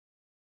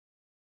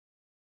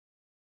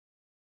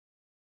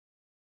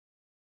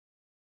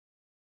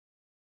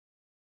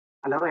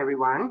Hello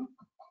everyone,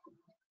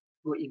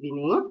 good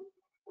evening.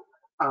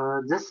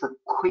 Just a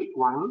quick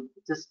one,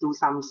 just do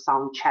some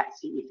sound check,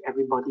 see if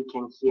everybody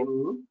can hear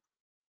me.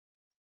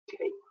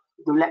 Okay,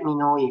 do let me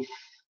know if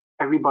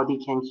everybody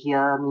can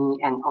hear me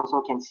and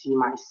also can see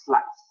my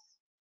slides.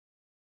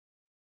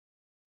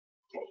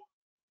 Okay,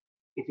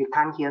 if you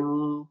can't hear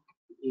me,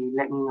 you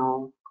let me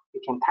know.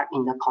 You can type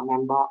in the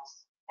comment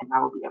box and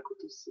I will be able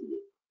to see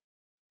it.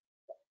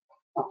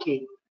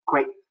 Okay,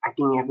 great. I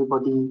think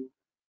everybody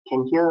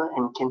can hear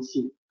and can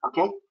see.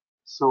 Okay,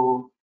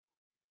 so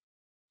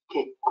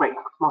okay, great.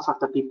 Most of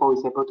the people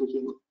is able to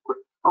hear me.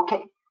 Great.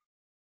 Okay.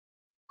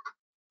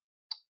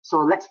 So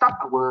let's start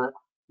our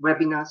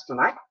webinars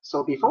tonight.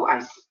 So before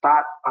I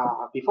start,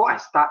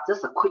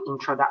 just a quick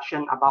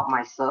introduction about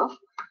myself.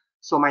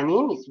 So my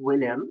name is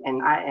William,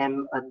 and I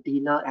am a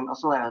dealer and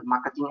also a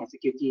marketing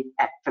executive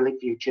at Phillip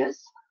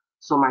Futures.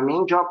 So my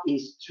main job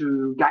is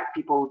to guide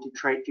people to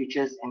trade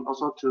futures and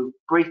also to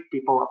brief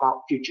people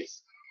about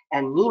futures.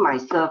 And me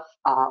myself,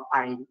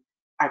 I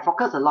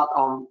focus a lot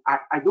on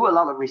I do a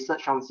lot of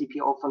research on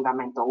CPO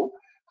fundamental.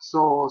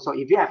 So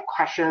if you have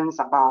questions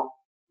about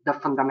the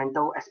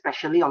fundamental,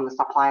 especially on the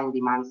supply and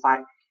demand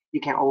side, you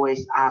can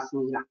always ask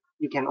me.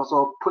 You can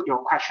also put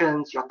your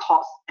questions, your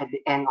thoughts at the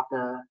end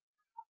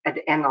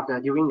of the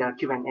during the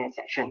Q&A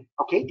section.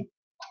 Okay.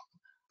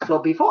 So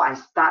before I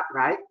start,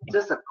 right,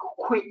 just a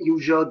quick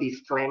usual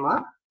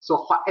disclaimer. So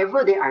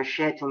whatever that I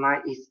share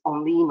tonight is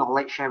only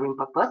knowledge sharing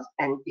purpose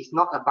and it's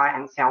not a buy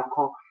and sell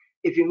call.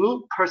 If you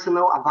need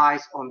personal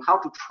advice on how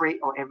to trade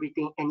or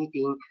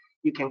anything,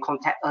 you can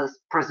contact us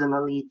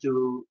personally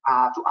to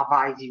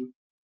advise you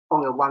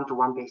on a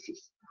one-to-one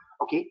basis.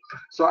 Okay,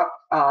 so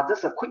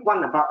just a quick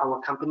one about our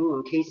company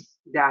in case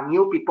there are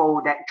new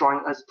people that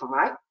join us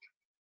tonight.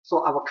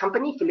 So our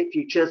company, Phillip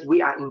Futures,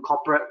 we are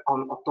incorporated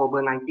on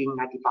October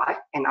 1995,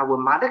 and our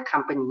mother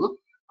company,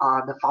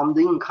 the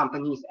founding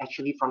company is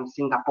actually from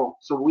Singapore.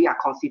 So we are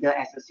considered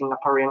as a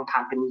Singaporean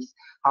company.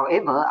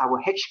 However, our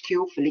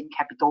HQ, Phillip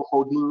Capital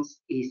Holdings,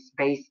 is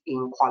based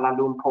in Kuala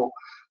Lumpur.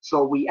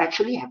 So we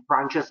actually have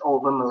branches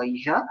over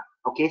Malaysia,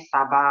 okay,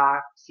 Sabah,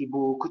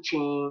 Cebu,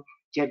 Kuching,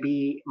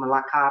 JB,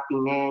 Melaka,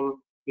 Penang,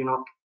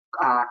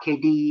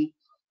 KD.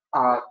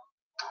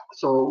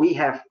 So we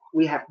have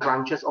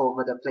branches all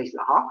over the place.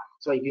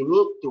 So if you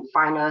need to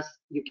find us,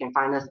 you can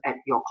find us at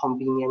your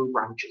convenient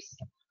branches.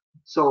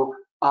 So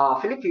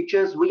Phillip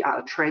Futures, we are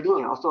a trading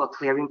and also a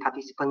clearing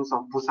participants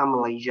of Bursa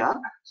Malaysia.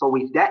 So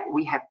with that,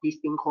 we have this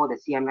thing called the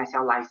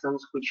CMSL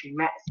license, which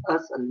makes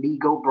us a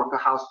legal broker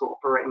house to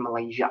operate in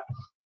Malaysia.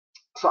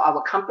 So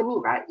our company,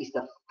 right, is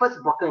the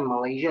first broker in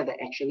Malaysia that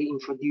actually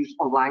introduced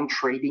online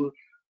trading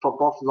for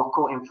both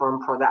local and foreign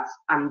products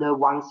under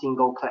one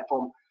single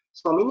platform.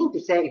 So meaning to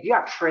say, if you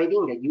are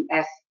trading the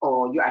US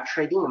or you are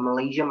trading the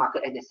Malaysian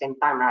market at the same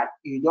time, right,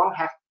 you don't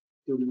have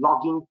to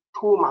log in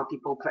to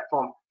multiple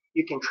platforms.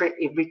 You can trade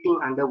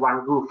everything under one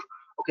roof,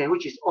 okay,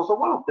 which is also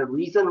one of the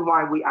reasons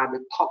why we are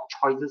the top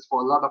choices for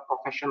a lot of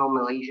professional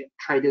Malaysia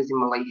traders in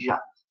Malaysia.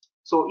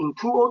 So in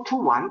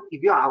 2021,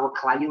 if you are our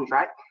clients,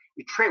 right,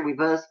 you trade with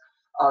us,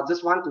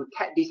 just want to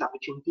take this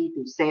opportunity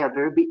to say a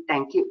very big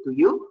thank you to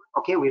you.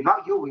 Okay,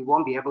 without you, we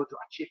won't be able to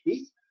achieve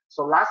this.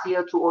 So last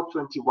year,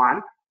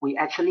 2021, we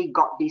actually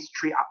got these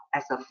three up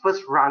as the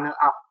first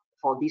runner-up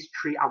for these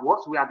three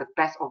awards. We are the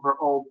best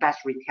overall,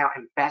 best retail,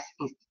 and best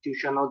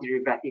institutional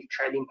derivative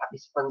trading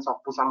participants of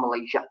Bursa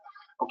Malaysia.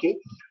 Okay,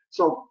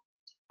 so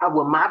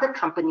our mother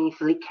company,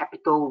 Phillip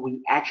Capital,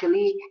 we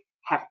actually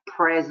have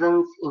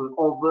presence in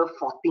over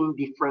 14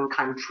 different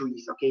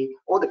countries. Okay,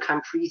 all the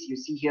countries you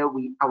see here,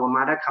 our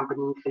mother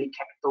company, Phillip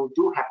Capital,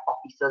 do have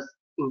offices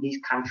in this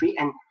country.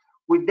 And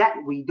with that,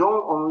 we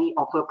don't only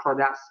offer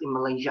products in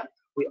Malaysia.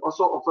 We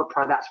also offer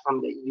products from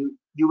the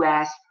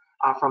US,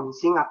 from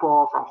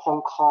Singapore, from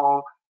Hong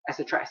Kong,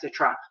 etc.,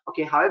 etc.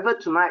 Okay, however,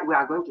 tonight we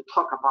are going to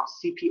talk about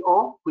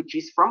CPO, which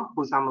is from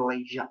Bursa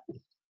Malaysia.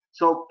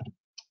 So,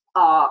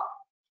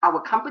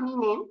 our company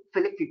name,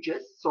 Phillip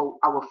Futures. So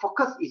our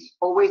focus is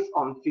always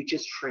on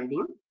futures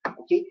trading.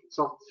 Okay,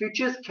 so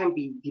futures can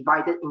be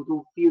divided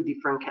into few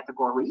different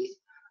categories.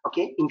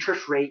 Okay,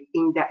 interest rate,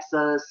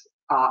 indexes,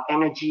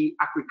 energy,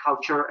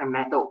 agriculture, and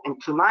metal. And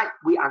tonight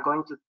we are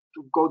going to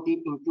go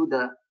deep into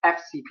the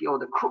FCPO,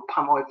 the crude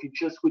palm oil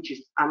futures, which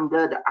is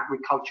under the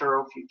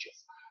agricultural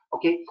futures.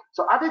 Okay,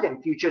 so other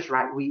than futures,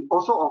 right, we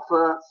also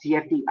offer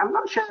CFD. I'm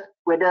not sure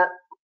whether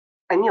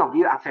any of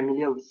you are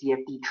familiar with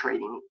CFD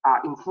trading.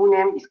 In full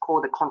name, it's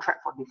called the contract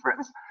for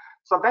difference.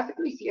 So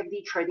basically,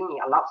 CFD trading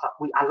allows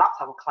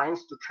our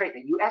clients to trade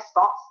the US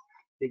stocks,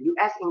 the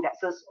US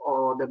indexes,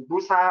 or the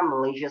Bursa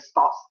Malaysia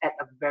stocks at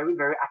a very,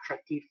 very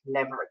attractive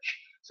leverage.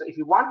 So if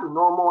you want to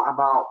know more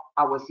about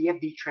our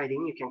CFD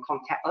trading, you can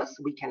contact us.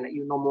 We can let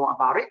you know more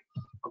about it.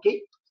 Okay.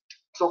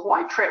 So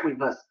why trade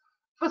with us?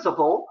 First of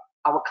all,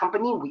 our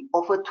company, we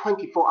offer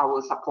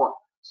 24-hour support.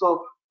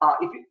 So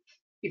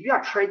if you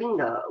are trading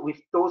with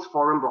those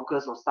foreign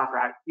brokers or stuff,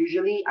 right?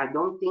 Usually, I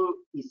don't think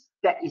it's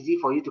that easy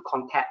for you to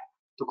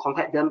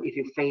contact them if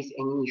you face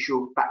any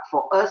issue. But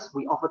for us,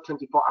 we offer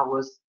 24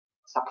 hours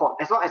support.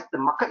 As long as the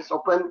market is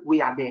open,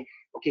 we are there.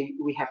 Okay,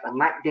 we have a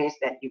night desk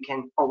that you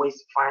can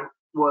always find,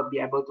 will be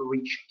able to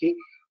reach. Okay,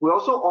 we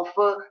also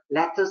offer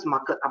latest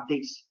market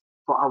updates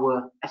for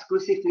our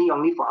exclusively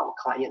only for our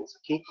clients.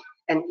 Okay,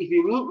 and if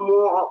you need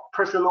more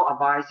personal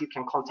advice, you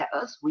can contact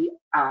us. We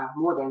are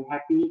more than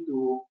happy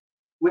to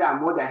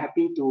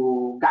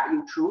guide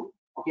you through.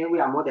 Okay, we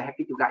are more than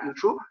happy to guide you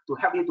through to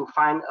help you to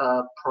find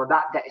a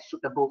product that is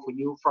suitable for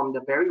you from the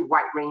very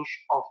wide range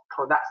of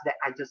products that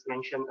I just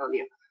mentioned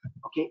earlier.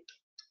 Okay,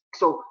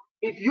 so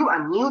if you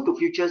are new to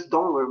futures,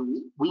 don't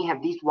worry. We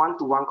have this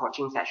one-to-one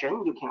coaching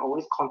session. You can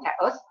always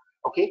contact us.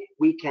 Okay,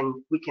 we can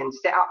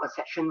set up a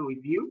session with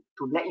you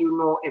to let you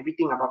know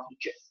everything about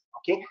futures.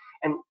 Okay,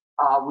 and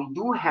we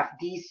do have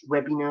these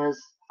webinars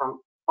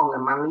on a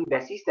monthly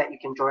basis that you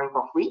can join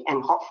for free,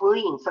 and hopefully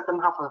in second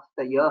half of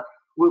the year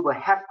we will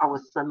have our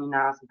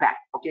seminars back.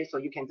 Okay, so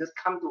you can just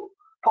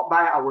pop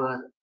by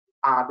our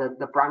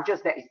the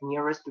branches that is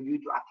nearest to you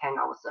to attend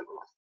our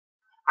seminars.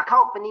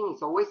 Account opening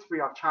is always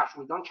free of charge.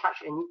 We don't charge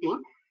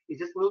anything. You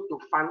just need to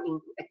fund in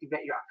to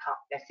activate your account.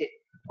 That's it.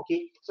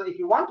 Okay, so if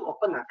you want to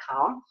open an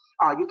account,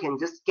 you can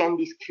just scan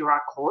this QR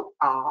code.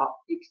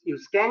 If you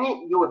scan it,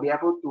 you will be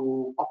able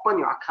to open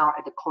your account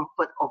at the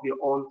comfort of your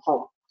own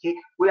home. Okay,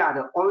 we are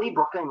the only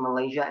broker in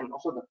Malaysia and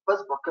also the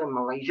first broker in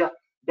Malaysia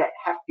that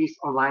have this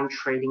online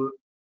trading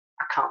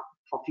account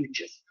for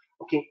futures.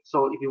 Okay,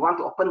 so if you want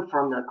to open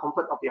from the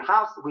comfort of your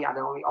house, we are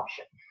the only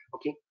option.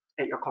 Okay,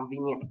 at your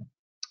convenience.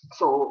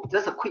 So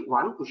just a quick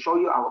one to show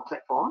you our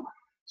platform.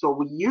 So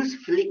we use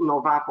Phillip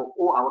Nova for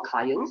all our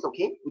clients.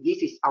 Okay, this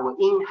is our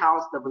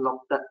in-house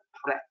developed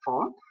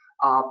platform.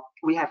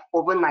 We have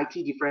over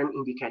 90 different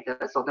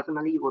indicators, so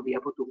definitely you will be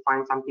able to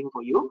find something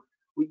for you.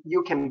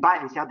 You can buy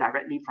and sell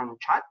directly from the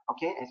chart.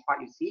 Okay, as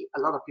what you see, a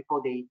lot of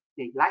people they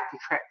like to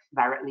trade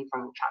directly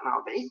from the chart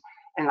nowadays.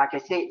 And like I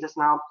said just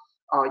now,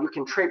 you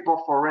can trade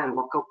both foreign and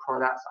local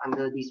products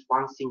under this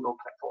one single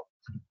platform.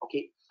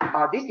 Okay,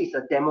 this is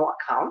a demo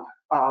account.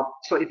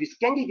 So if you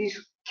scan this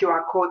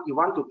QR code, you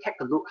want to take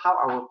a look how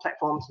our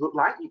platforms look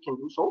like, you can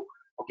do so.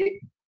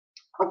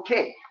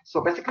 Okay,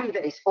 so basically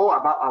that is all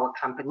about our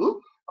company.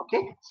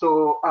 Okay,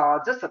 so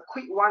just a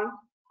quick one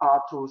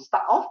to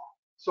start off.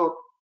 So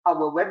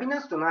our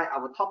webinars tonight,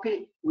 our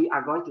topic, we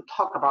are going to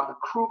talk about the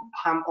crude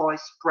palm oil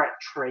spread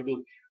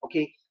trading.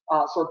 Okay,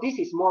 so this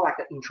is more like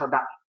an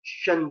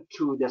introduction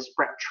to the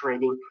spread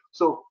trading.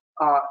 So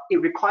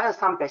it requires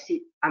some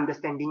basic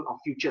understanding of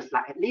futures,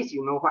 like at least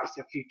you know what is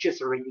a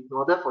futures already in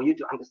order for you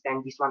to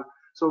understand this one.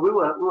 So we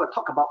will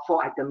talk about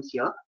 4 items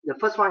here. The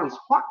first one is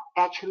what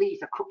actually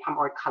is a crude palm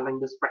oil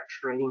calendar spread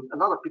trading. A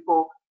lot of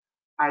people,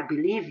 I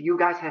believe you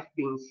guys have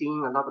been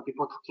seeing a lot of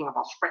people talking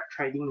about spread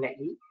trading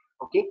lately.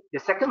 Okay, the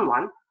second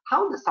one,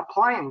 how the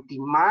supply and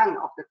demand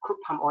of the crude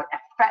palm oil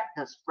affect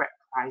the spread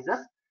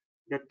prices.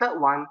 The third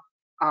one,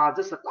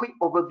 just a quick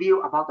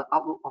overview about the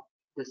outlook of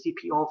the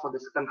CPO for the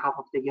second half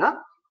of the year.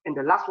 And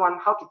the last one,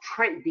 how to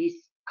trade this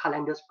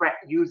calendar spread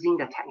using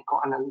the technical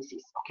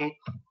analysis. Okay,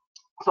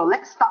 so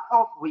let's start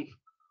off with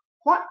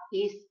what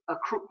is a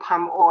crude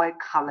palm oil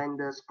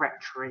calendar spread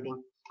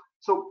trading.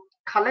 So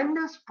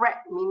calendar spread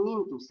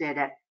meaning to say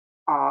that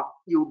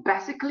you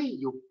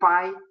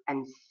buy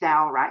and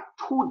sell, right,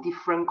 2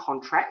 different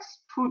contracts,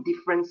 2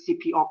 different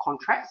CPO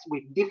contracts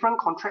with different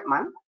contract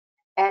month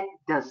at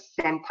the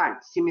same time,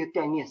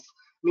 simultaneous,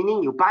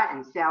 meaning you buy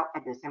and sell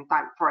at the same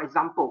time. For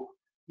example,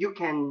 you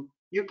can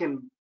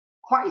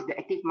what is the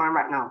active month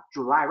right now?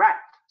 July, right?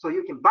 So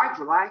you can buy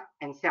July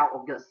and sell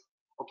August.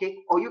 Okay,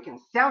 or you can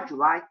sell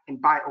July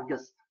and buy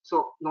August.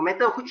 So no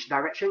matter which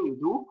direction you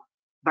do,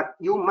 but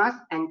you must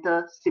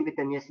enter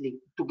simultaneously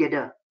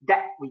together.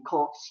 That we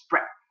call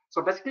spread.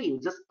 So basically you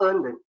just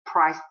earn the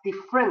price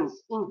difference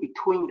in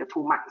between the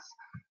 2 months.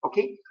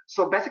 Okay,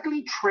 so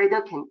basically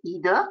trader can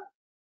either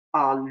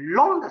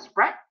long the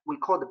spread, we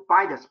call the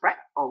buy the spread,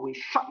 or we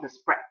short the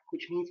spread,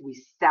 which means we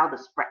sell the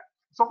spread.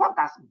 So what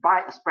does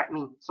buy a spread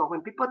mean? So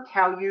when people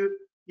tell you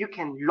you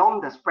can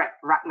long the spread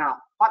right now,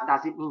 what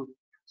does it mean?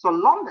 So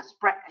long the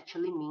spread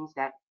actually means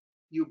that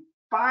you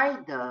buy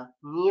the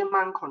near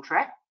month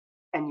contract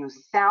and you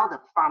sell the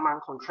far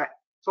month contract.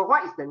 So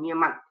what is the near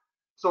month?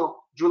 So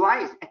July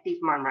is active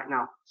month right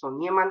now. So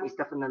near month is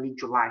definitely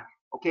July.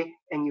 Okay,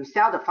 and you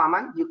sell the far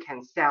month, you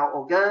can sell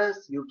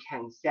August, you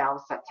can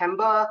sell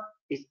September,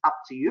 it's up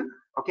to you.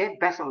 Okay,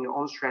 based on your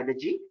own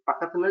strategy, but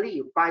definitely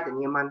you buy the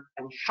near month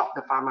and short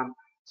the far month.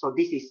 So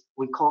this is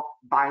we call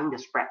buying the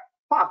spread.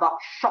 What about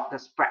short the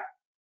spread?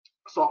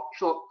 So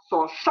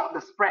short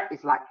the spread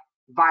is like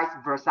vice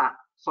versa.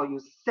 So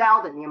you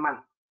sell the near month.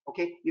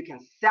 Okay, you can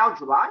sell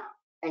July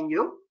and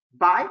you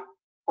buy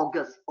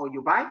August, or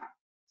you buy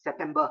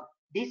September.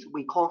 This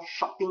we call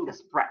shorting the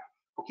spread.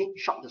 Okay,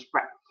 short the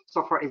spread.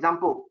 So for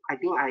example, I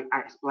think I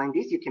explained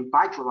this. You can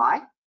buy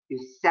July, you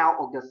sell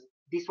August.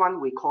 This one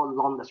we call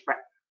long the spread.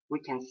 We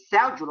can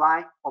sell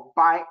July or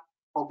buy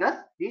August.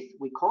 This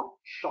we call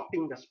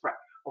shorting the spread.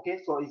 Okay,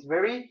 so it's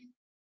very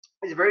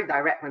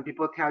direct when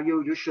people tell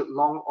you you should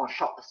long or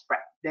short the spread.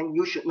 Then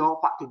you should know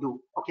what to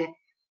do. Okay.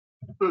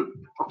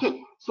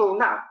 Okay. So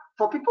now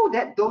For people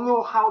that don't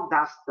know how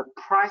does the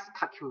price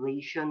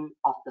calculation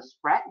of the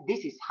spread,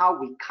 this is how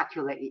we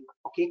calculate it.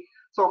 Okay,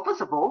 so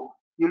first of all,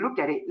 you look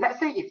at it. Let's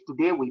say if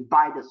today we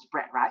buy the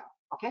spread, right?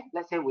 Okay,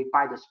 let's say we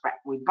buy the spread.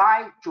 We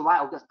buy July,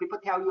 August. People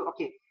tell you,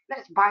 okay,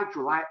 let's buy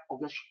July,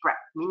 August spread,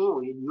 meaning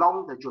we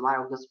long the July,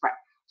 August spread.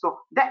 So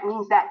that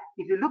means that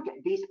if you look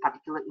at this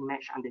particular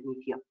image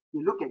underneath here,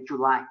 you look at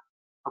July,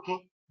 okay,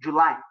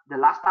 July, the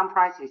last time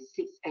price is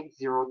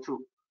 6802,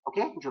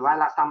 okay, July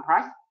last time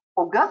price.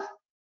 August,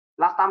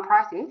 last time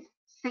price is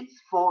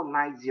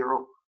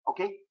 6490,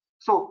 okay.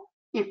 So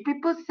if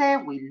people say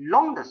we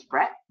long the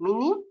spread,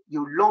 meaning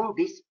you long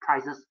these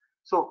prices.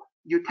 So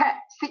you take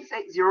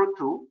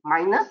 6802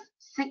 minus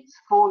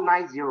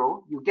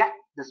 6490, you get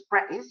the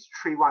spread is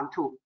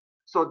 312.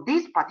 So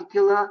this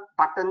particular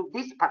button,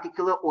 this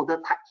particular order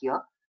type here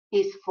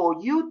is for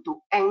you to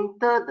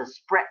enter the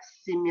spread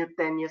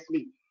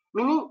simultaneously.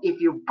 Meaning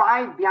if you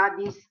buy via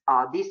this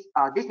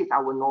is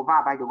our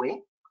Nova, by the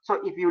way. So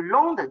if you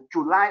long the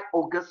July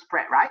August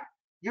spread, right,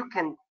 you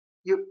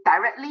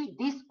directly,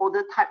 this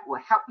order type will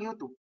help you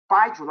to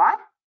buy July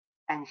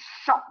and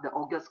short the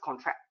August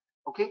contract.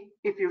 Okay,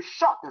 if you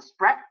short the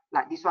spread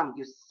like this one,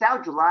 you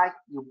sell July,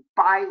 you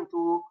buy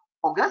into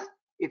August.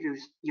 If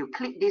you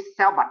click this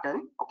sell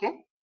button, okay,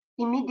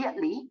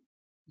 immediately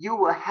you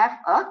will have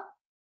a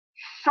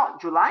short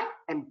July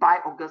and buy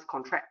August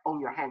contract on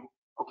your hand.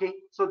 Okay,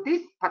 so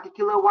this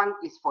particular one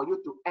is for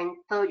you to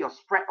enter your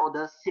spread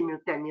order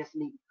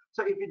simultaneously.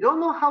 So if you don't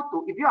know how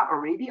to, if you are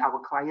already our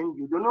client,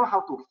 you don't know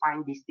how to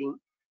find this thing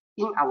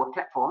in our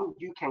platform,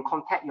 you can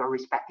contact your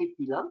respective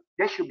dealer.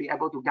 They should be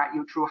able to guide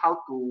you through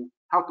how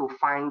to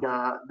find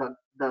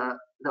the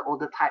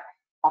order type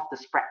of the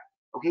spread.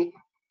 Okay,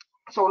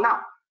 so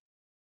now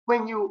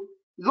when you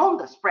long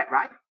the spread,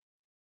 right?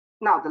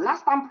 Now the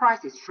last time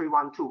price is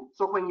 312.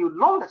 So when you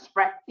long the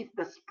spread, if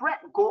the spread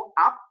go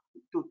up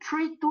to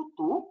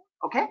 322,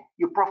 okay,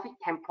 you profit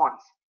 10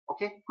 points,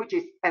 okay, which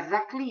is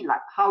exactly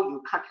like how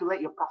you calculate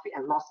your profit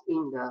and loss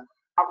in the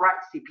outright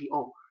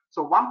CPO.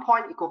 So 1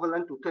 point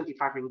equivalent to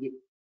 25 ringgit.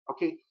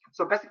 Okay,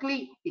 so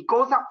basically it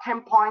goes up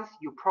 10 points,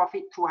 you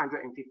profit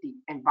 250,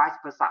 and vice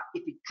versa.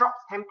 If it drops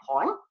 10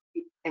 points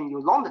and you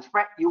long the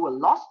spread, you will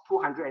lose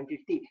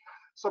 250.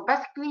 So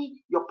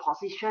basically your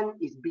position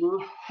is being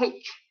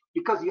hedged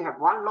because you have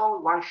one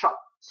long, one short.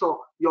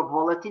 So your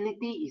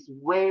volatility is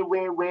way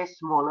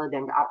smaller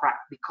than the outright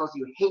because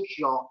you hedge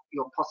your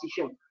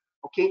position.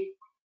 Okay.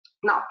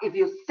 Now, if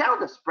you sell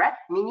the spread,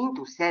 meaning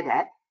to say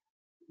that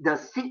the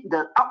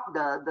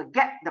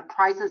gap, the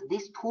prices,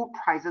 these two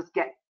prices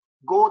get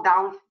go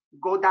down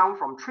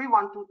from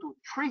 312 to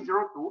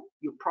 302,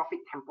 you profit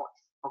 10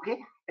 points. Okay,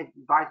 and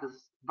vice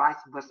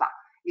versa.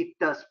 If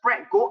the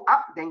spread go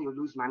up, then you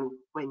lose money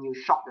when you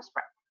short the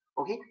spread.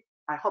 Okay,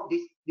 I hope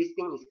this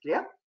thing is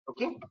clear.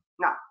 Okay,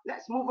 now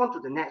let's move on to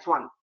the next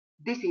one.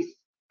 This is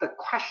the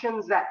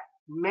questions that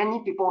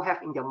many people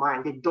have in their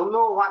mind. They don't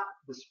know what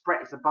the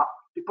spread is about.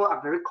 People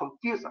are very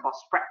confused about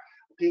spread.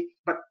 Okay,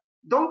 but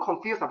don't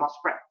confuse about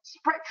spread.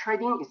 Spread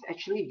trading is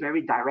actually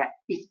very direct.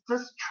 It's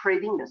just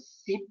trading the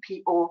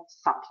CPO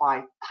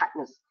supply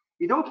tightness.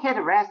 You don't care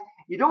the rest.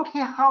 You don't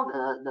care how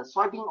the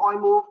soybean oil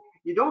move.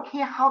 You don't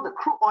care how the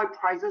crude oil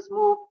prices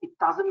move. It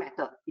doesn't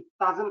matter. It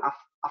doesn't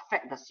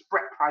affect the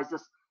spread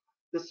prices.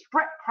 The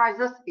spread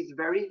prices is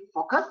very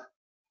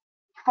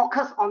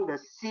focused on the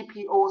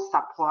CPO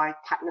supply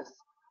tightness.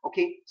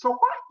 Okay, so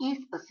what is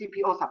a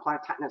CPO supply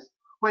tightness?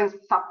 When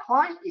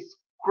supply is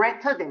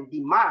greater than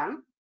demand,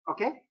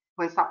 okay,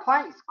 when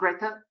supply is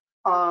greater,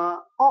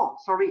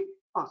 sorry,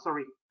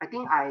 I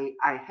think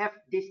I have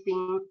this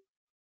thing,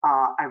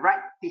 I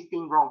write this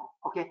thing wrong.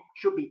 Okay,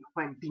 should be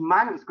when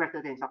demand is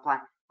greater than supply.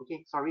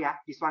 Okay, sorry,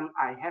 this one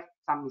I have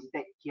some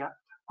mistake here.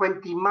 When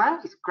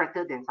demand is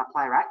greater than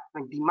supply, right?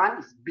 When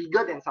demand is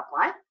bigger than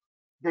supply,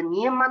 the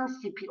near-month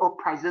CPO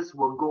prices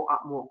will go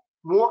up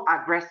more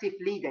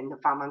aggressively than the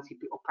far-month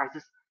CPO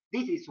prices.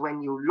 This is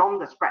when you long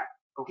the spread.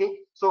 Okay,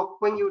 so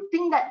when you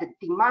think that the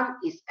demand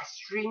is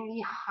extremely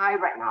high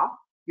right now,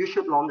 you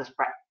should long the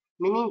spread,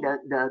 meaning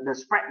the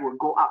spread will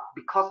go up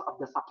because of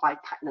the supply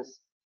tightness.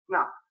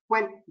 Now,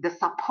 when the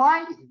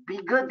supply is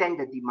bigger than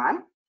the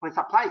demand,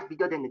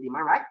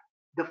 right,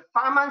 the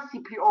far-month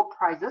CPO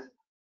prices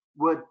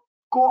will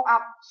go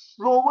up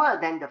slower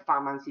than the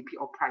far-month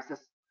CPO prices.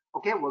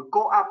 Okay, will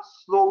go up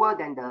slower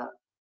than the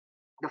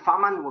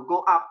far-month will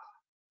go up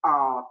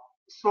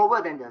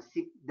slower than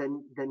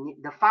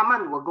the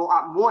far-month will go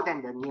up more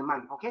than the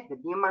near-month. Okay, the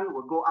near-month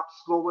will go up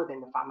slower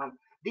than the far-month.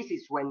 This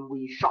is when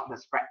we short the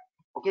spread.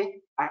 Okay,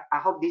 I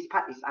hope this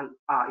part is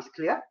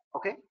clear.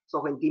 Okay,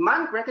 so when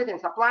demand greater than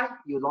supply,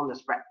 you long the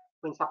spread.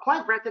 When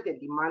supply greater than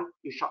demand,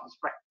 you short the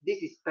spread.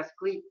 This is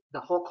basically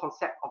the whole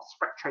concept of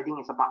spread trading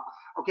is about.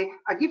 Okay,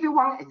 I give you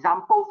one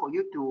example for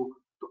you to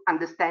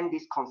understand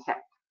this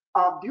concept.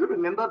 Do you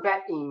remember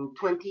back in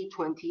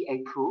 2020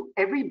 April,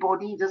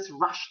 everybody just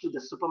rushed to the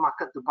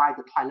supermarket to buy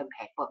the toilet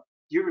paper?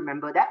 Do you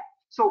remember that?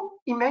 So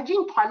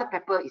imagine toilet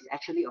paper is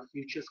actually a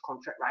futures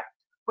contract, right?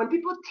 When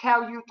people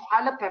tell you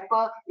toilet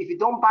paper, if you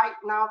don't buy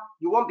it now,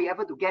 you won't be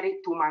able to get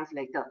it 2 months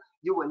later.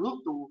 you will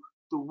need to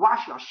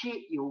wash your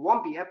sheet. You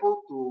won't be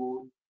able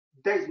to,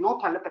 there is no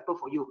toilet paper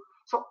for you.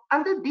 So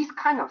under these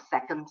kind of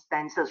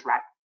circumstances,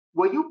 right,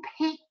 will you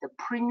pay the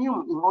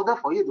premium in order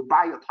for you to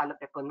buy your toilet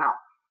paper now?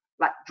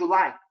 Like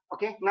July,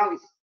 okay, now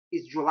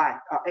it's July,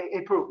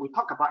 April, we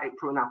talk about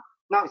April now.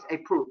 Now it's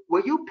April.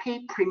 Will you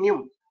pay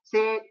premium?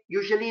 Say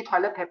usually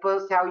toilet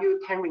paper sell you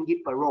 10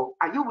 ringgit per roll.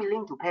 Are you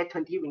willing to pay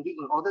 20 ringgit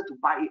in order to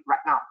buy it right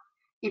now?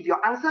 If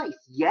your answer is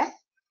yes,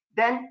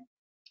 then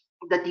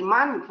the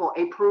demand for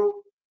April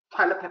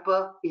toilet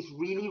paper is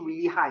really,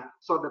 really high.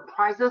 So the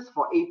prices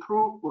for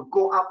April will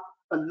go up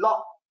a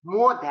lot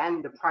more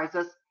than the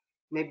prices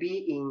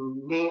maybe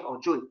in May or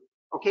June.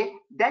 Okay,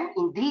 then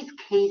in these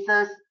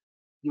cases,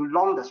 you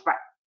long the spread.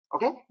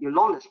 Okay, you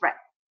long the spread.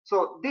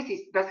 So this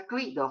is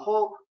basically the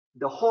whole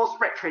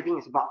spread trading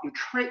is about. You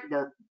trade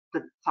the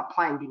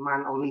supply and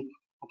demand only.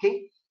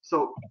 Okay,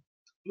 so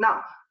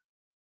now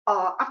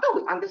after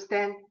we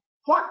understand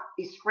what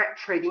is spread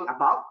trading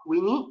about,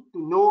 we need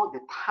to know the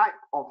type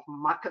of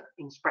market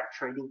in spread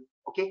trading.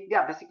 Okay,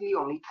 there are basically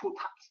only two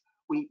types.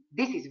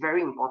 This is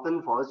very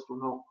important for us to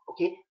know.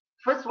 Okay,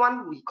 first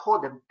one we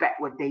call the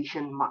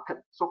backwardation market.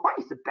 So what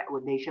is the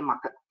backwardation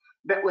market?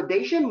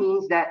 Backwardation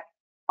means that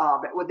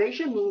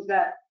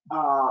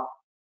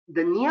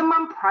the near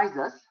month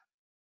prices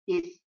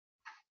is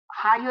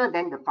higher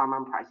than the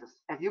farm prices.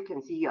 As you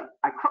can see here,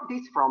 I cropped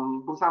this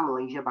from Bursa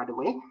Malaysia, by the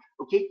way.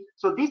 Okay,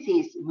 so this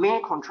is May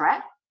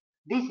contract,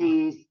 this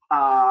is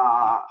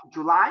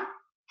July,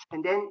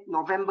 and then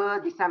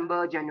November,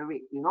 December,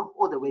 January, you know,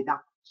 all the way down.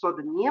 So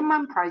the near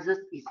month prices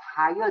is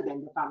higher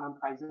than the farm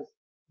prices.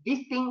 This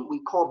thing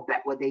we call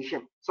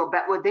backwardation. So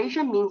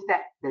backwardation means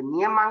that the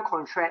near month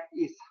contract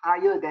is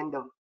higher than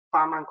the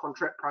farm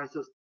contract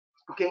prices.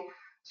 Okay,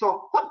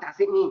 so what does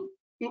it mean?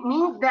 It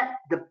means that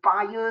the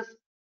buyers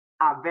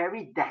are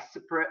very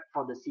desperate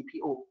for the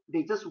CPO.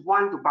 They just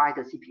want to buy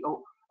the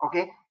CPO.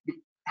 Okay,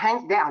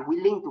 hence they are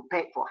willing to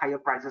pay for higher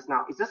prices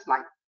now. It's just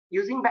like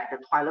using back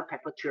the toilet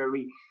paper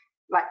theory.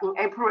 Like in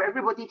April,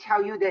 everybody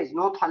tell you there is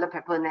no toilet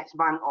paper next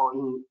month or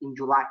in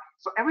July.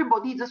 So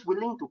everybody just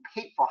willing to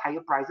pay for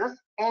higher prices.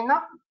 End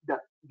up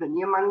the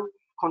near month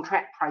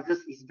contract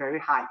prices is very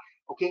high.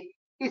 Okay,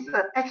 it's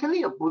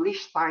actually a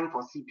bullish sign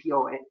for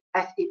CPO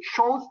as it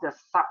shows the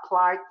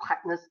supply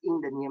tightness in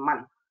the near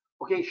month.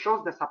 Okay, it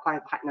shows the supply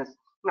tightness.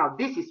 Now,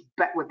 this is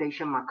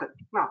backwardation market.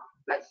 Now,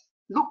 let's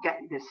look at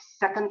the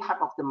second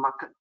type of the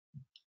market.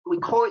 We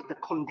call it the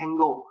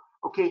contango.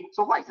 Okay,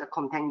 so what is a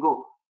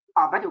contango?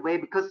 By the way,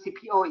 because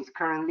CPO is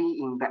currently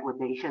in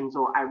backwardation,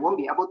 so I won't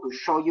be able to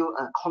show you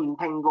a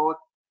contango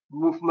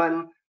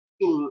movement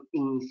in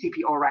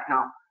CPO right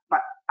now.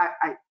 But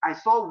I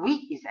saw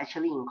wheat is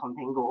actually in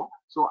contango,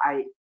 so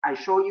I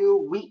show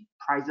you wheat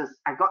prices.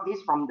 I got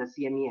this from the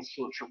CME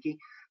exchange. Okay,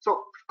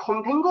 so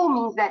contango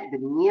means that the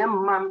near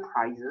month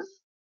prices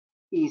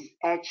is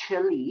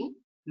actually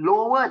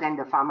lower than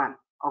the farm month.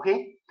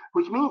 Okay,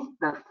 which means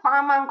the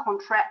farm month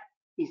contract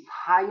is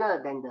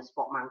higher than the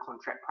spot month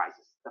contract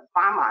prices. The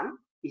farm month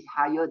is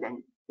higher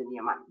than the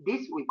near month.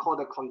 This we call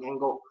the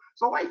contango.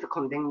 So what is the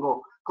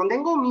contango?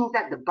 Contango means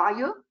that the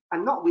buyer are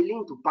not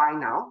willing to buy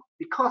now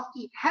because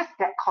it has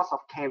that cost of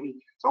carry.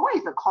 So what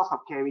is the cost of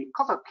carry?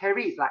 Cost of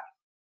carry is like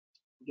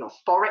your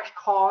storage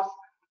cost,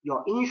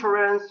 your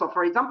insurance. So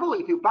for example,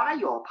 if you buy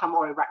your palm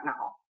oil right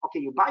now, okay,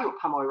 you buy your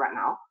palm oil right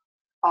now.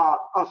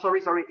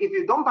 Sorry. If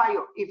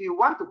you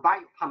want to buy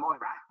your palm oil,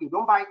 right? You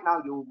don't buy it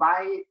now. You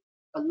buy it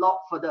a lot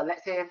further.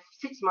 Let's say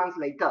 6 months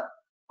later.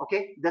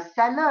 Okay, the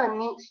seller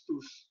needs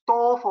to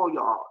store for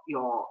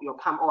your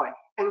palm oil,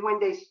 and when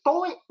they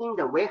store it in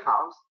the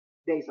warehouse,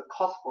 there is a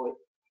cost for it,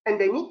 and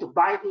they need to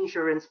buy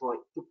insurance for it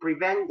to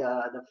prevent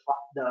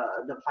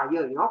the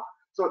fire. You know,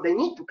 so they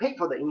need to pay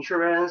for the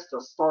insurance,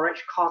 the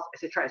storage cost,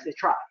 etc.,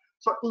 etc.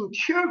 So in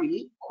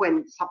theory,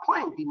 when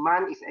supply and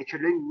demand is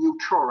actually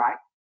neutral, right?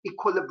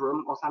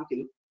 Equilibrium or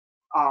something,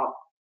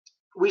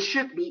 we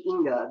should be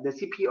in the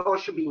CPO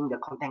should be in the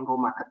contango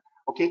market,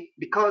 okay?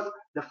 Because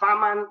the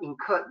farmer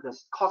incurred the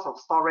cost of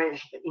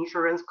storage, the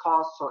insurance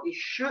cost, so it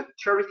should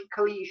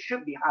theoretically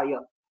be higher,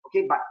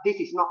 okay? But this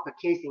is not the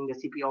case in the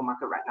CPO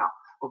market right now,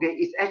 okay?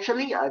 It's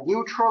actually a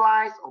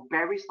neutralized or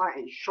bearish sign.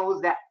 It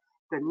shows that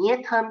the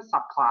near-term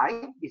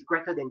supply is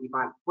greater than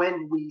demand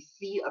when we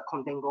see a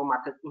contango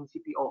market in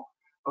CPO,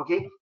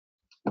 okay?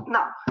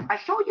 Now, I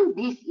show you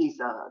this is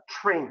a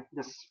trend,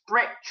 the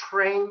spread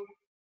trend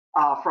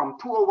from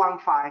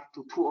 2015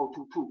 to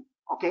 2022.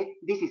 Okay,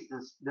 this is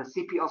the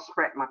CPO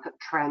spread market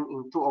trend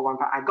in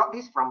 2015. I got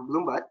this from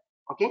Bloomberg.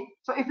 Okay,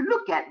 so if you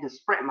look at the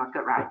spread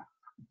market, right,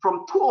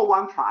 from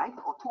 2015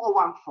 or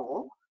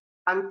 2014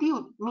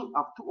 until mid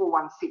of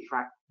 2016,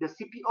 right, the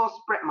CPO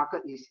spread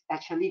market is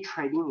actually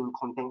trading in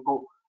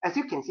contango. As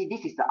you can see,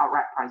 this is the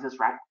outright prices,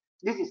 right?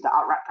 This is the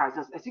outright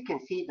prices. As you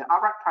can see, the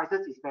outright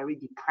prices is very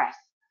depressed.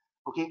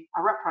 Okay,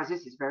 outright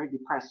prices is very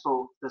depressed,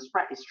 so the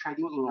spread is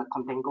trading in a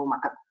contango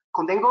market.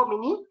 Contango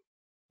meaning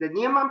the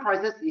near month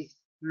prices is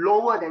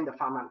lower than the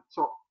farm month,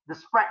 so the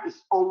spread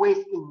is always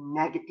in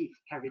negative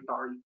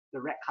territory.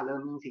 The red color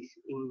means it's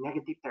in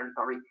negative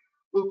territory.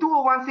 In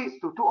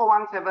 2016 to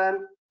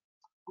 2017,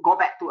 go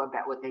back to a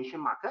backwardation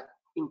market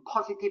in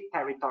positive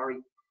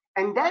territory.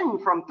 And then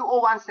from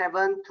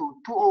 2017 to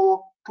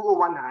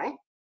 2019,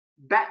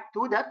 back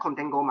to the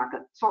contango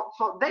market. So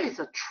there is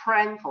a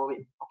trend for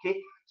it.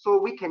 Okay, so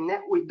we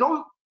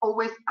don't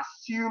always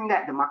assume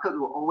that the market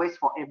will always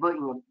forever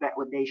in a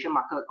backwardation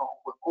market or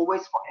will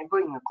always forever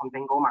in a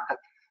contango market.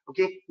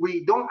 Okay,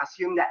 we don't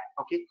assume that.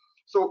 Okay,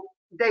 so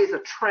there is a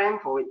trend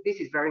for it. This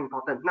is very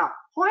important. Now,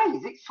 why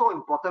is it so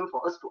important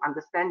for us to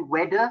understand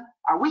whether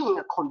are we in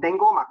a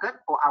contango market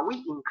or are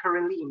we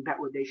currently in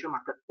backwardation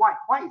market? Why?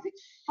 Why is it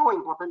so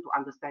important to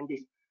understand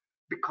this?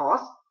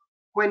 Because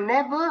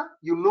whenever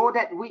you know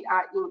that we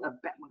are in a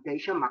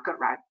backwardation market,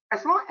 right?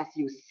 As long as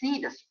you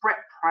see the spread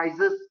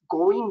prices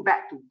going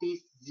back to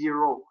this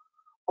zero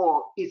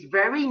or is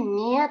very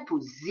near to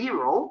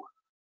zero,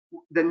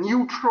 the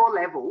neutral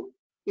level,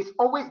 it's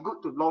always good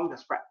to long the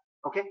spread.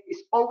 Okay,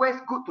 it's always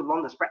good to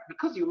long the spread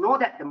because you know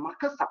that the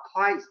market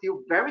supply is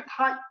still very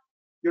tight.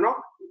 You know,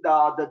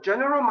 the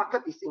general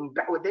market is in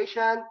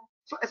backwardation.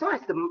 So as long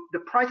as the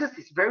prices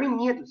is very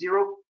near to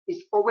zero,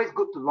 it's always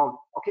good to long.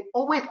 Okay,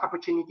 always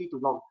opportunity to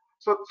long.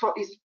 So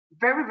it's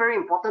very, very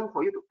important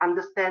for you to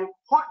understand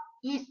what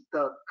is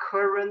the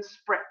current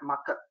spread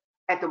market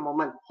at the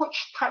moment.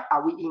 Which type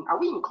are we in? Are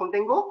we in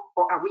contango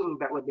or are we in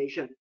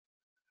backwardation?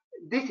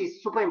 This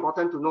is super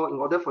important to know in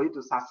order for you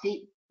to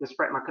succeed the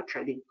spread market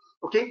trading.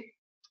 Okay,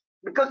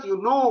 because you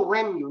know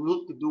when you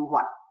need to do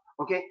what.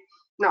 Okay,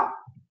 now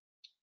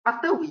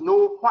after we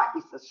know what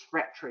is the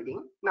spread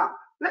trading, now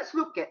let's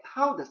look at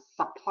how the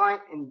supply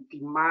and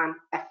demand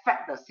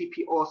affect the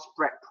CPO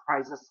spread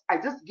prices. I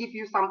just give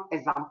you some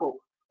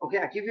example. Okay,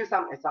 I give you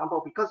some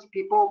example because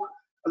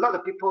a lot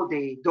of people,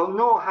 they don't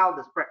know how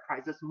the spread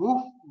prices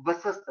move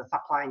versus the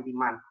supply and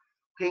demand.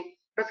 Okay,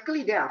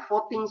 basically there are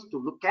four things to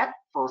look at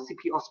for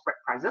CPO spread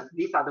prices.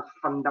 These are the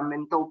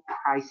fundamental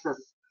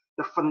prices,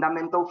 the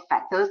fundamental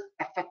factors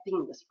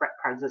affecting the spread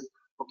prices.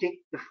 Okay,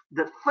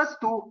 the first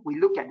two, we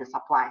look at the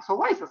supply. So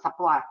what is the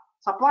supply?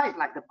 Supply is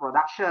like the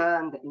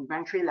production, the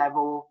inventory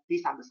level.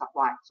 These are the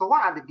supply. So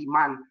what are the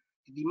demand?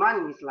 The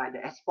demand is like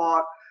the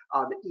export,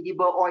 the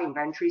edible oil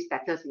inventory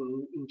status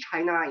in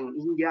China, in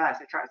India,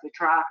 etc.,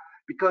 etc.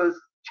 Because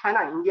China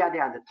and India, they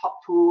are the top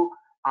two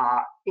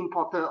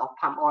importer of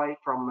palm oil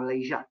from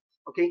Malaysia.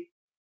 Okay,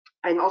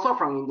 and also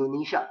from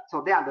Indonesia.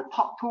 So they are the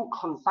top two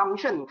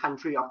consumption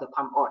country of the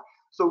palm oil.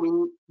 So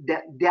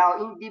their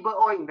edible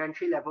oil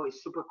inventory level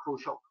is super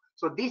crucial.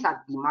 So these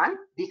are demand,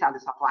 these are the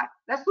supply.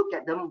 Let's look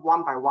at them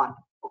one by one.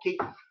 Okay,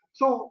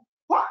 so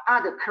what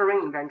are the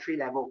current inventory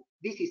level?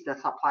 This is the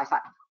supply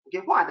side.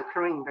 Okay, what are the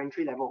current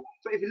inventory level?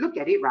 So if you look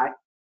at it, right,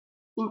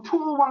 in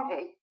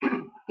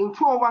 2018,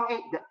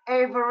 the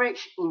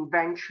average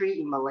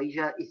inventory in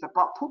Malaysia is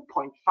about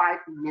 2.5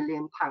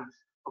 million tons.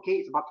 Okay,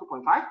 it's about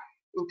 2.5.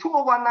 In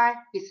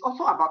 2019, it's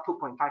also about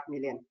 2.5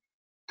 million.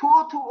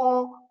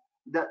 2020,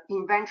 the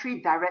inventory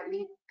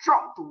directly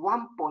dropped to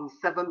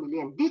 1.7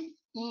 million. This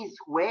is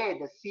where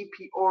the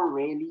CPO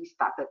really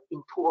started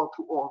in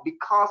 2020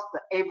 because the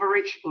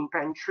average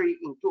inventory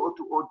in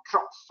 2020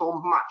 dropped so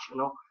much. You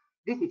know,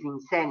 this is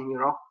insane. You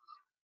know,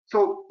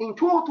 so in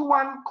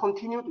 2021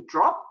 continue to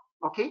drop.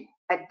 Okay,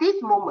 at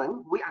this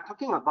moment we are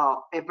talking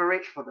about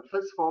average for the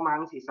first 4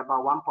 months is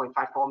about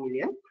 1.54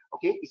 million.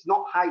 Okay, it's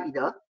not high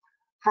either.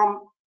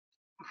 From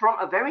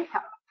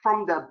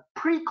the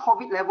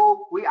pre-COVID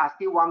level, we are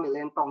still 1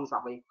 million tons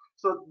away.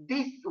 So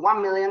this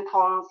 1 million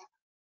tons,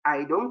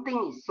 I don't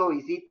think it's so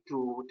easy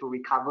to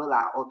recover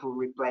or to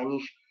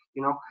replenish,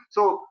 you know.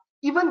 So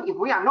even if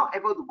we are not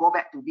able to go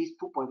back to this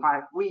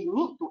 2.5, we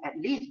need to at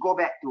least go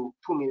back to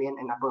 2 million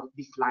and above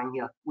this line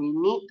here. We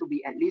need to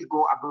be at least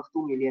go above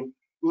 2 million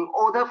in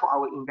order for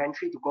our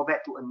inventory to go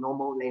back to a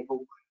normal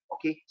level.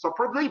 Okay, so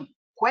probably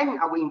when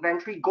our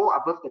inventory go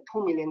above the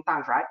 2 million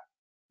tons, right,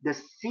 the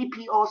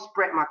CPO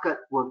spread market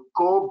will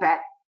go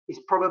back. It's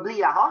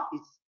probably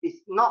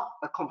it's not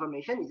a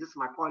confirmation, it's just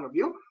my point of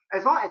view.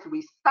 As long as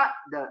we start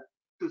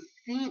to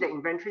see the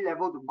inventory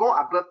level to go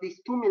above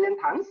these 2 million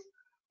tons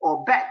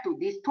or back to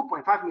these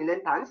 2.5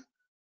 million tons,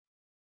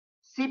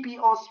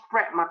 CPO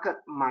spread market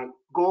might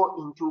go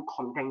into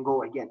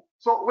contango again.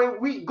 So when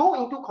we go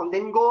into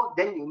contango,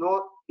 then you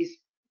know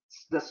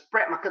the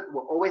spread market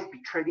will always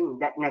be trading in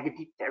that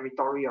negative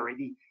territory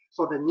already.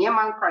 So the near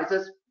month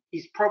prices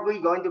is probably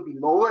going to be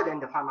lower than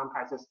the 5-month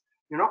prices,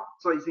 you know.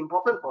 So it's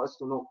important for us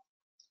to know.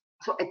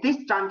 So at this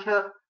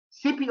juncture,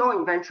 CPO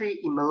inventory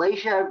in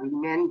Malaysia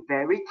remained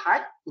very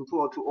tight in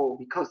 2020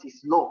 because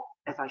it's low,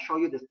 as I show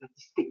you the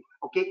statistic.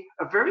 Okay,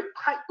 a very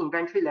tight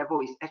inventory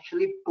level is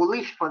actually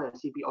bullish for the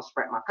CPO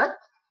spread market,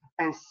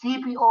 and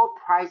CPO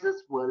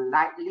prices were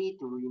likely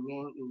to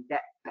remain in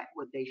that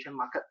backwardation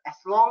market as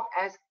long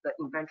as the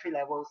inventory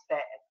levels stay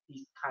at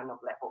this kind of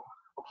level.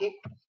 Okay,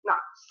 now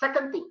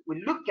second thing,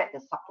 we look at the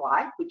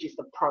supply, which is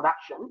the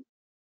production.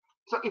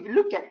 So if you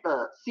look at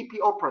the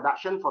CPO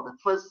production for the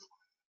first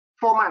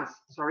 4 months,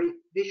 sorry,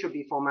 this should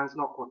be 4 months,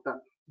 not quarter,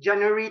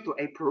 January to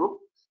April,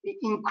 it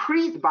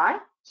increased by,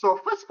 so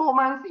first 4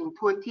 months in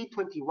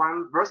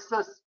 2021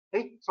 versus,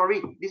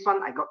 sorry, this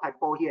one I got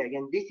typo here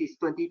again, this is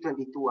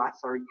 2022,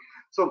 sorry.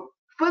 So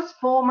first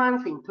 4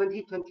 months in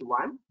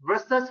 2021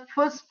 versus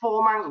first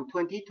 4 months in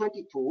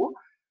 2022,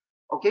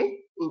 okay,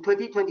 in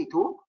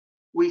 2022,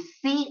 we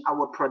see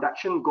our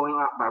production going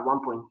up by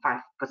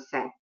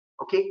 1.5%.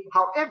 Okay,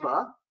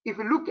 however, if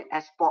we look at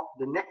export,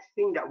 the next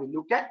thing that we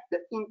look at, the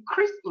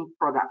increase in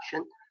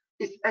production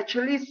is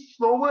actually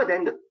slower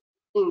than the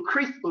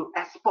increase in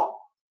export.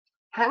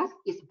 Hence,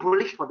 it's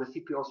bullish for the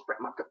CPO spread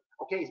market.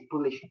 Okay, it's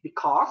bullish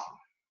because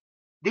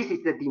this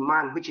is the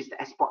demand, which is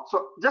the export.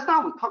 So just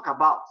now we talked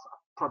about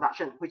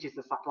production, which is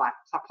the supply.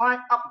 Supply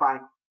up by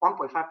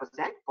 1.5%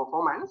 for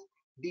 4 months.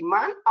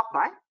 Demand up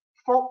by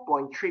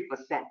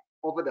 4.3%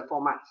 over the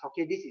 4 months.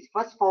 Okay, this is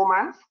first 4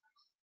 months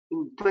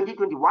in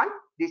 2021.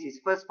 This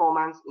is first 4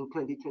 months in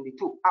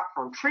 2022, up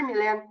from 3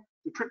 million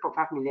to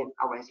 3.5 million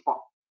our export.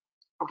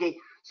 Okay,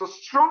 so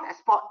strong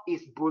export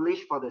is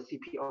bullish for the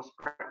CPO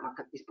spread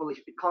market. It's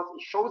bullish because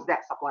it shows that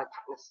supply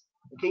tightness.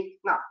 Okay,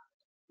 now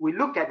we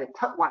look at the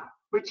third one,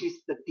 which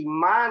is the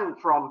demand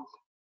from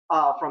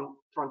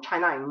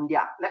China and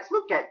India. Let's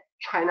look at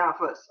China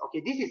first.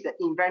 Okay, this is the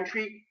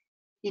inventory,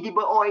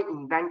 edible oil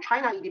inventory,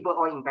 China edible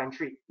oil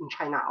inventory in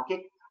China.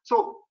 Okay,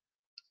 so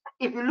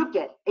if you look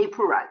at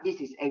April, right,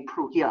 this is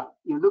April here.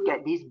 You look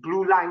at these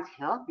blue lines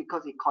here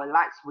because it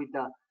collides with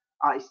the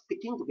it's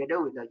sticking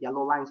together with the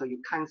yellow line, so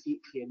you can't see it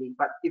clearly.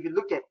 But if you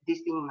look at this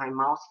thing in my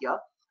mouse here,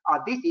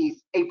 this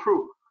is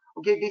April.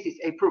 Okay, this is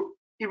April.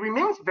 It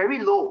remains very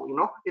low. You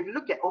know, if you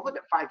look at over the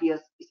 5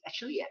 years, it's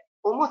actually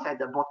almost at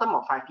the bottom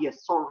of 5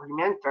 years, so it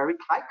remains very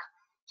tight.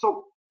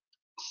 So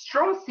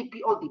strong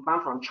CPO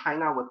demand from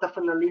China will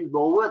definitely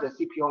lower the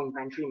CPO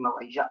inventory in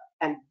Malaysia,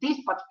 and this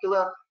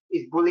particular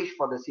is bullish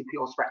for the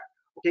CPO spread.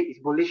 Okay, it's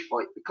bullish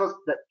for it because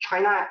the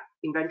China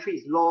inventory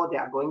is low. They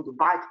are going to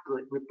buy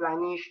to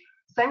replenish.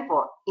 Same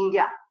for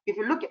India. If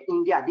you look at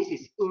India, this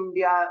is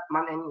India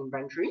month-end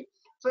inventory.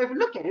 So if you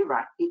look at it,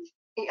 right,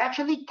 it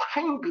actually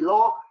came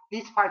below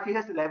this 5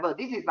 years level.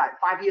 This is like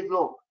 5 years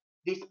low.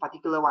 This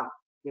particular one,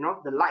 you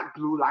know, the light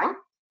blue line.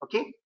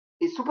 Okay,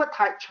 it's super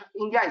tight.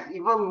 India is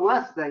even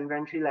worse the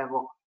inventory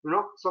level. You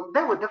know, so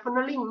they will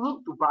definitely need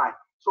to buy.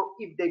 So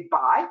if they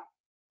buy,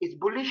 it's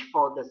bullish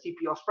for the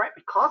CPO spread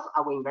because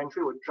our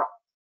inventory will drop.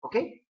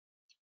 Okay.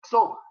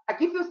 So I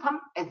give you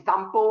some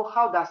example.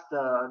 How does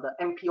the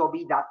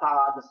MPOB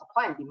data, the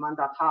supply and demand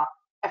data,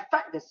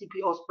 affect the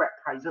CPO spread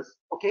prices?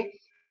 Okay.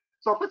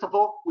 So first of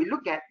all, we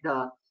look at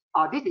the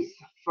this is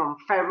from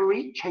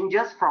February,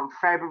 changes from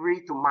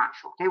February to March.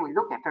 Okay, we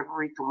look at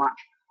February to March.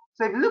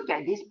 So if you look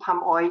at this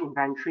palm oil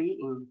inventory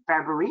in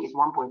February is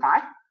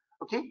 1.5.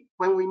 Okay,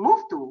 when we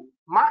move to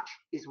March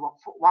is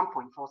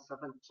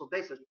 1.47. So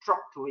there's a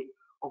drop to it.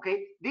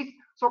 Okay, this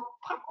so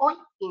palm oil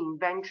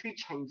inventory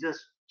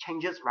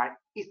changes, right,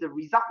 is the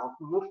result of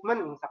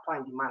movement in supply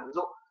and demand.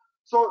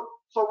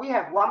 So we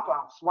have 1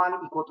 plus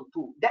 1 equal to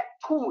 2. That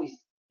 2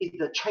 is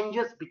the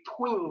changes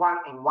between 1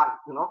 and 1,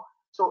 you know.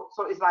 So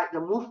it's like the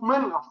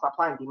movement of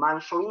supply and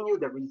demand showing you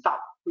the result,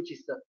 which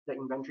is the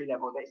inventory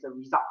level. That is the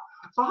result.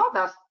 So how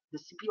does the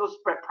CPO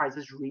spread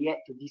prices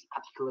react to this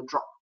particular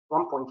drop,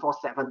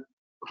 1.47?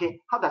 Okay,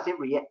 how does it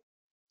react?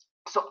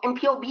 So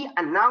MPOB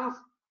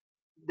announced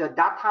the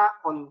data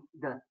on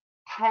the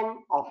 10th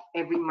of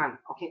every month.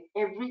 Okay,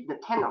 the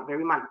 10th of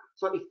every month.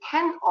 So if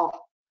 10th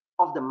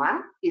of the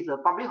month is a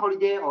public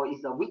holiday or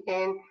is a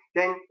weekend,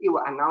 then it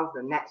will announce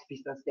the next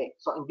business day.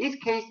 So in this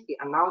case, it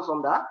announced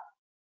on the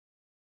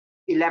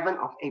 11th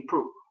of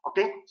April.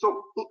 Okay,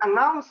 so it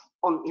announced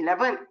on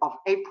 11th of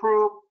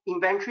April,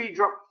 inventory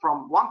dropped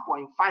from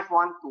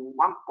 1.51 to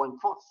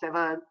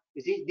 1.47.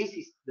 You see, this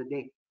is the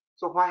day.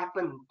 So what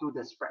happened to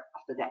the spread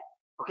after that?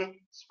 Okay,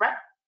 spread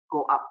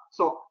go up.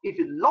 So if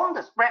you long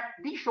the spread,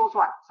 this shows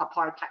what?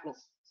 Supply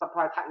tightness.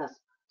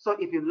 So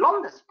if you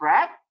long the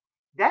spread,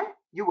 then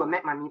you will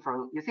make money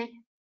from it. You see,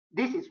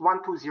 this is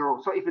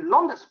 120. So if you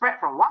long the spread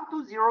from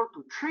 120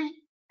 to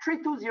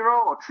 320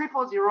 or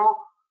 340,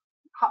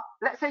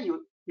 let's say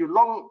you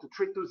long it to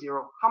 320,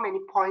 how many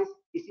points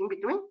is in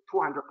between?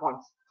 200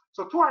 points.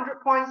 So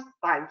 200 points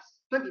times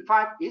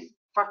 25 is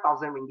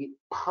 5,000 ringgit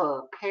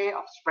per pair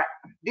of spread.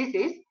 This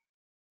is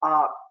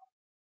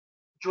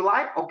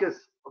July,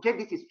 August. Okay,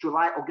 this is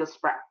July, August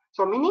spread.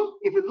 So meaning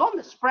if you long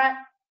the spread,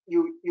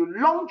 you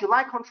long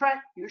July contract,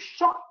 you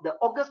short the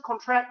August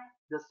contract,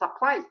 the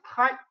supply is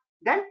tight,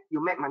 then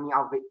you make money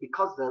out of it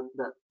because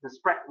the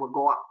spread will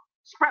go up.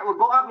 Spread will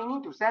go up,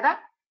 meaning to say that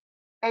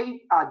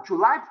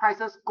July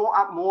prices go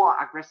up more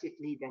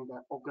aggressively than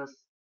the August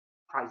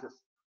prices.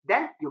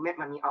 Then you make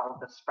money out of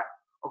the spread.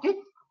 Okay,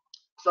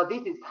 so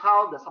this is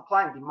how the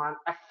supply and demand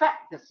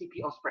affect the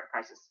CPO spread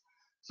prices.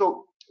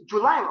 So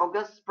July and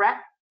August spread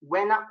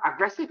went up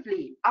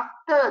aggressively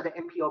after the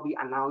MPOB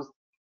announced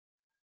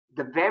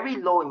the very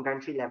low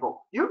inventory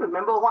level. You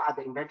remember what are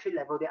the inventory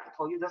level that I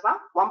told you just now?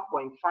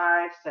 1.57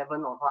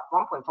 or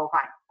 1.45,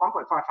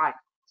 1.55,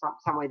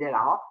 somewhere there.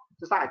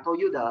 Just like I told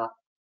you the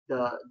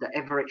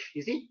average.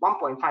 You see,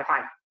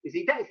 1.55. You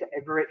see, that is the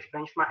average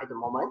benchmark at the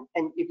moment.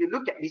 And if you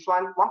look at this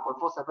one,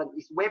 1.47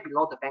 is way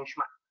below the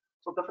benchmark.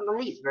 So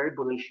definitely it's very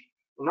bullish,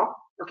 you know.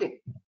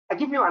 Okay. I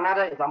give you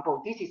another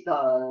example. This is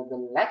the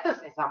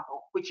latest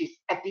example, which is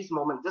at this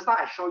moment. Just now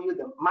I show you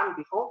the month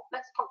before.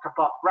 Let's talk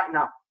about right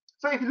now.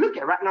 So if you look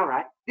at right now,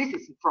 right, this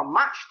is from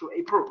March to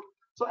April.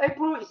 So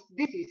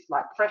this is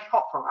like fresh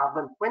hot from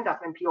oven. When does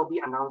MPOB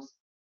announce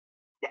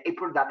the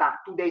April data?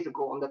 2 days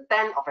ago, on the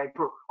 10th of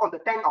April, on the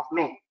 10th of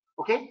May.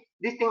 Okay,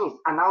 this thing is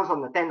announced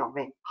on the 10th of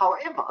May.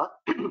 However,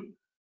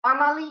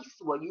 analysts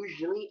will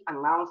usually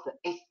announce the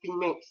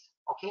estimates.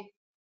 Okay,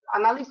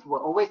 analysts will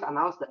always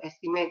announce the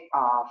estimate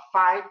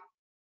 5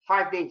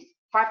 to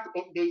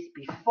 8 days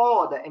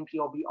before the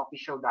MPOB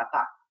official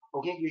data.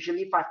 Okay,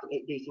 usually 5 to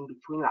 8 days in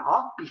between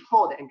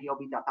before the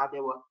MPOB data.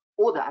 There were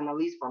all the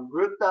analysts from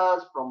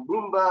Reuters, from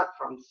Bloomberg,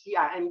 from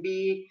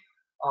CIMB,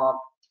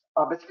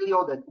 basically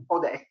all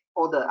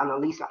the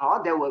analysts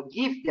they will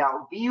give their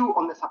view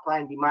on the supply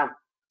and demand.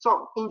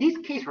 So in this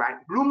case, right,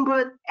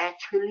 Bloomberg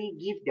actually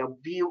give their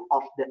view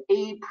of the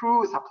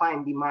April supply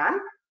and demand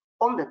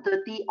on the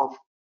 30th of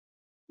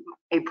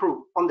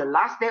April. On the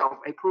last day of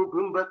April,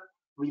 Bloomberg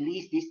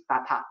released this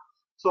data.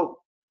 So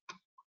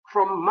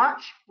from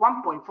March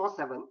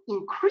 1.47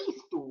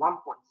 increased to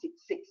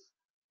 1.66.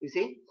 You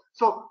see?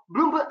 So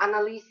Bloomberg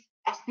analysts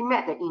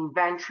estimate the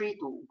inventory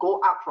to go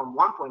up from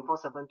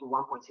 1.47 to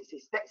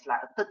 1.66. That's like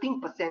a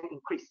 13%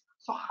 increase.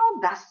 So how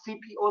does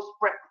CPO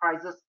spread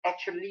prices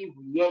actually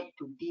react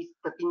to this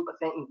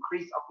 13%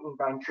 increase of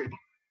inventory?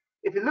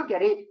 If you look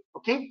at it,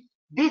 okay,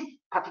 this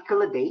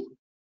particular day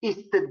is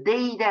the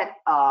day that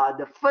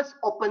the first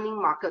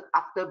opening market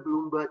after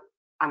Bloomberg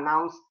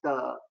announced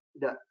the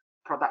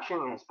production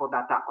and export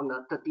data on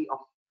the 30th of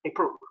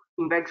April.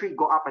 Inventory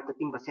go up by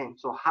 13%.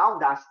 So how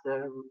does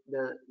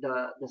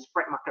the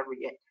spread market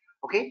react?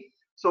 Okay,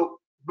 so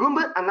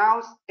Bloomberg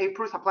announced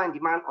April supply and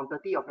demand on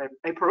 30th of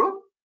April.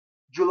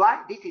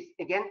 July, this is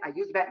again, I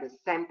use back the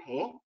same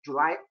pair,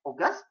 July,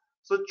 August.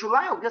 So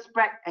July, August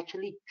spread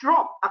actually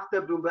dropped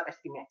after Bloomberg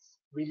estimates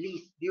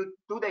released due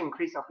to the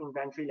increase of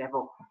inventory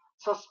level.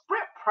 So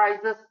spread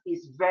prices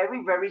is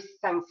very, very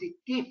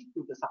sensitive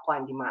to the supply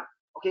and demand.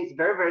 Okay, it's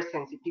very, very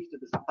sensitive to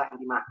the supply and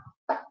demand.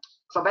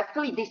 So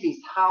basically, this is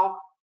how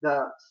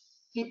the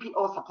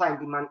CPO supply and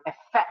demand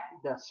affect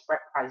the spread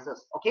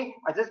prices. Okay,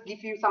 I just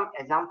give you some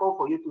example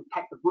for you to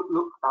take a good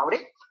look about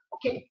it.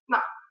 Okay,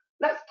 now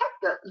let's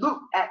take a look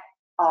at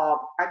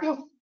I think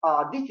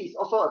this is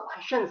also a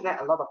question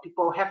that a lot of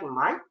people have in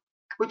mind,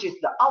 which is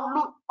the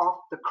outlook of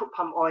the crude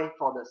palm oil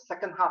for the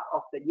second half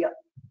of the year.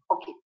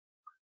 Okay,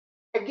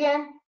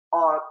 again,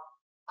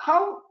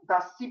 how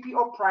does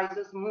CPO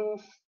prices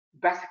move?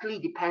 Basically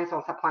depends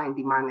on supply and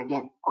demand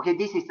again. Okay,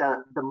 this is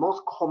the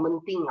most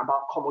common thing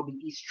about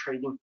commodities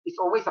trading. It's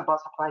always about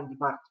supply and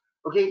demand.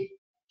 Okay,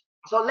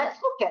 so let's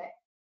look at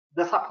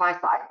the supply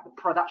side, the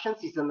production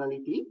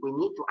seasonality. We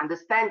need to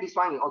understand this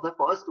one in order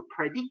for us to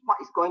predict what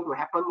is going to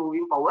happen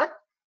moving forward.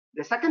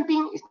 The second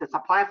thing is the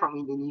supply from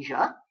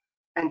Indonesia.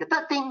 And the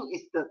third thing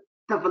is the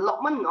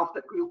development of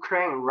the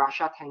Ukraine and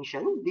Russia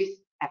tension. This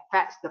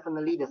affects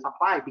definitely the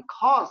supply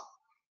because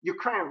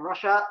Ukraine and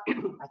Russia,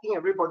 I think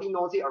everybody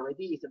knows it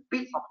already, is a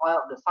big supplier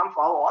of the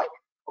sunflower oil.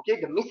 Okay,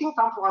 the missing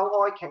sunflower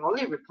oil can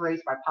only be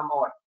replaced by palm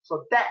oil.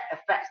 So that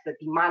affects the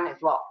demand as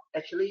well.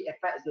 Actually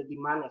affects the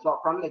demand as well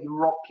from the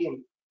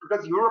European,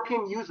 because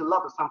European use a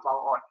lot of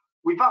sunflower oil.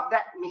 Without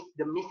that,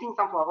 the missing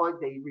sunflower oil,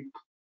 they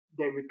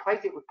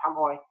replace it with palm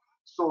oil.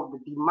 So the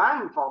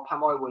demand for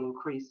palm oil will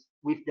increase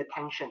with the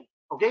tension.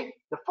 Okay,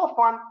 the fourth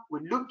one,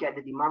 we look at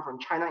the demand from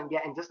China, India,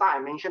 and just now I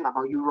mentioned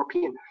about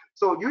European.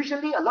 So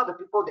usually a lot of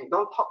people, they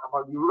don't talk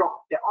about Europe.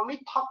 They only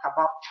talk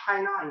about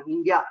China and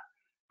India.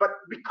 But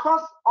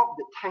because of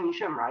the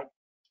tension, right,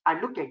 I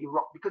look at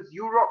Europe because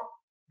Europe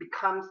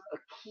becomes a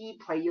key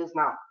player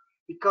now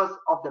because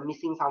of the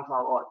missing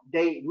sunflower oil.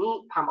 They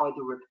need palm oil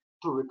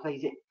to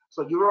replace it.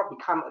 So Europe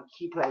become a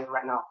key player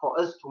right now for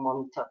us to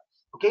monitor.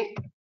 Okay,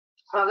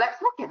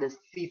 let's look at the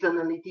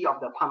seasonality of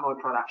the palm oil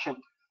production.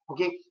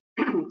 Okay,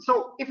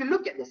 so if you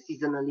look at the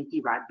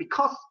seasonality, right,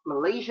 because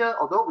Malaysia,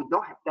 although we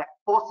don't have that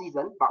fall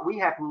season, but we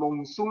have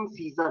monsoon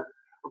season.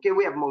 Okay,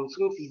 we have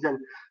monsoon season.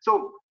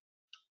 So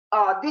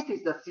this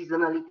is the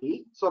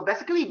seasonality. So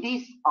basically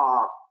this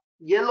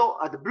yellow,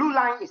 the blue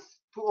line is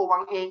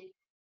 2018,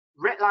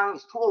 red line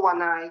is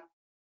 2019,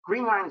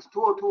 green line is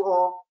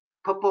 2020,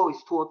 purple is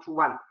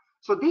 2021.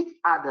 So these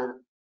are the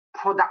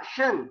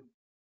production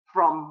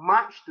from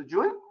March to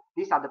June.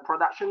 These are the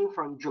production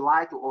from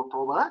July to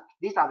October.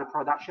 These are the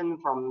production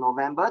from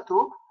November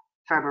to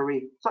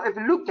February. So if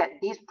you look at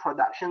this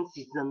production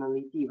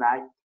seasonality,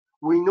 right,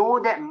 we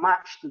know that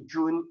March to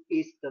June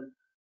is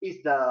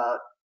the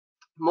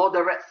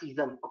moderate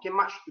season. Okay,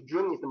 March to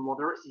June is the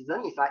moderate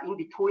season. It's like in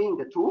between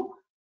the two.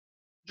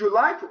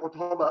 July to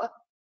October,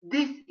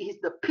 this is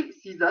the peak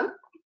season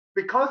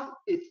because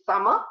it's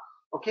summer.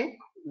 Okay,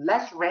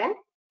 less rain,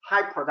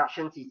 high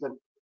production season.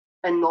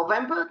 And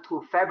November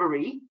to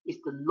February is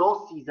the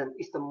low season,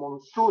 it's the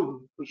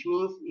monsoon, which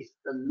means it's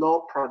the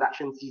low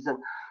production season.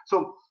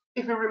 So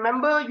if you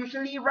remember,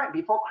 usually right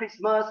before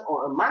Christmas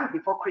or a month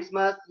before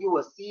Christmas, you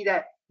will see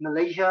that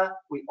Malaysia,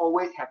 we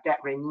always have that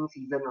raining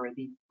season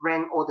already,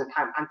 rain all the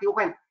time. Until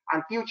when?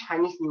 Until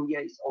Chinese New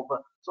Year is over.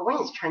 So when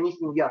is Chinese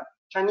New Year?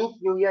 Chinese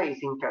New Year is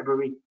in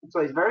February. So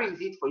it's very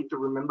easy for you to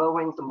remember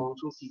when it's the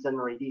monsoon season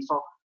already.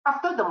 So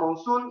after the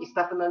monsoon, it's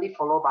definitely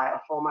followed by a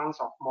 4 months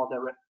of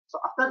moderate. So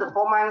after the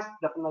 4 months,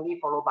 definitely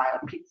followed by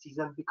a peak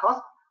season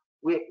because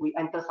we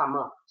enter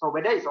summer. So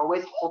weather is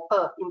always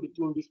hotter in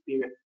between this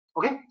period.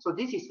 Okay, so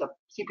this is the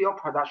CPO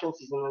production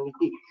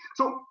seasonality.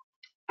 So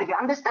if you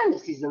understand the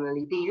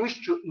seasonality, you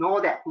should know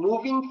that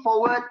moving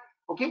forward,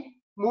 okay,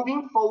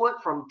 moving forward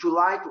from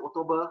July to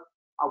October,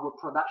 our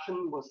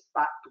production will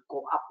start to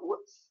go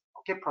upwards.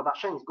 Okay,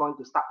 production is going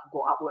to start to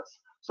go upwards.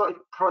 So if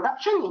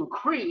production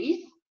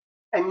increase,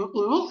 and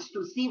it needs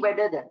to see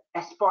whether the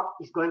export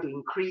is going to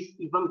increase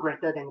even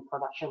greater than the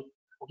production.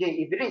 Okay,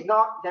 if it is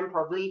not, then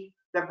probably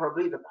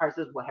the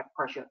prices will have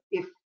pressure.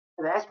 If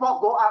the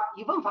export go up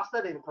even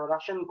faster than the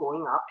production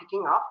going up,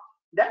 picking up,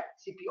 then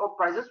CPO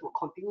prices will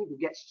continue to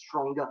get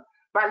stronger.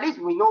 But at least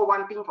we know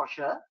one thing for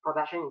sure,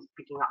 production is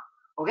picking up.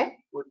 Okay,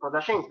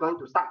 production is going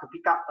to start to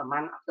pick up a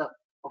month after.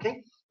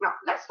 Okay, now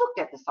let's look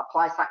at the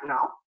supply side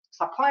now.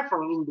 Supply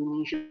from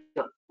Indonesia.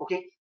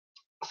 Okay,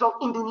 so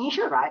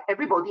Indonesia, right?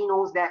 Everybody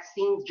knows that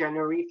since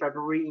January,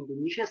 February,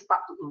 Indonesia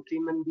start to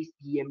implement this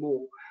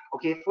DMO.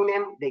 Okay, full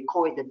name, they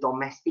call it the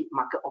domestic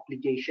market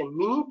obligation,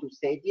 meaning to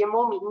say,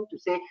 DMO meaning to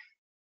say,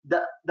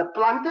 the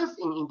planters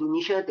in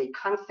Indonesia, they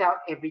can't sell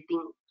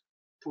everything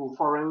to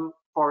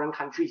foreign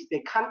countries. They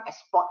can't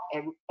export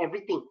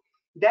everything.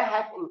 They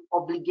have an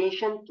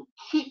obligation to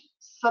keep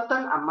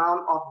certain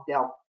amount of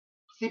their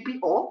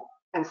CPO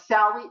and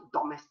sell it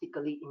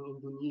domestically in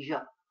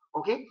Indonesia.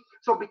 Okay,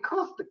 so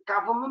because the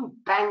government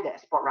banned the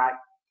export, right,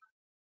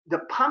 the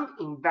pump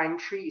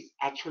inventory is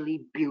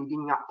actually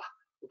building up.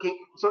 Okay,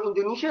 so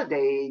Indonesia,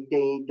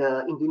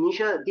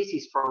 Indonesia, this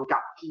is from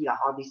GAPKI,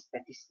 how this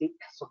statistic.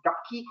 So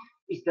GAPKI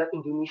is the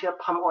Indonesia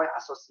Palm Oil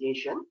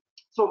Association.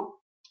 So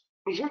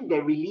usually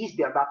they release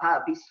their data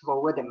a bit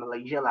slower than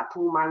Malaysia, like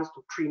 2 months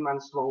to 3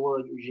 months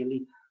slower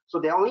usually. So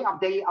they only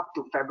update up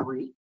to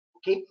February.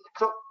 Okay,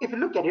 so if you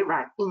look at it,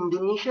 right,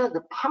 Indonesia, the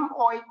palm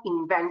oil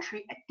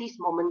inventory at this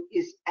moment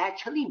is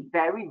actually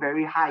very,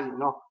 very high, you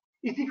know.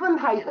 It's even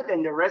higher than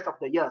the rest of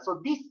the year.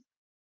 So this,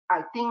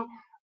 I think,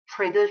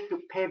 traders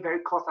should pay very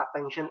close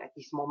attention at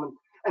this moment.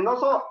 And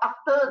also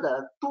after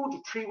the 2 to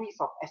 3 weeks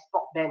of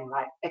export ban,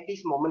 right, at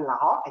this moment,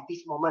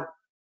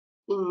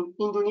 in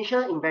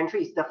Indonesia,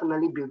 inventory is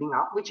definitely building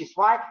up, which is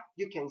why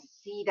you can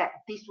see that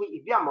this week,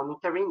 if you are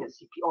monitoring the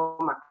CPO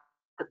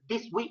market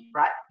this week,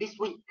 right, this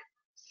week,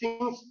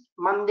 since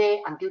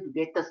Monday until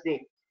today,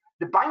 Thursday,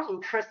 the buying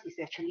interest is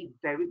actually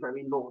very,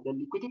 very low. The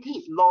liquidity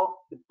is low.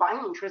 The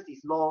buying interest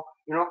is low.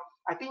 You know,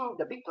 I think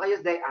the big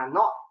players, they are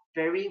not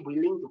very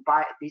willing to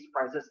buy at these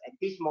prices at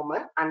this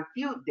moment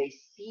until they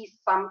see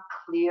some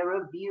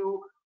clearer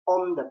view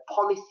on the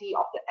policy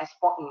of the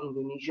export in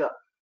Indonesia.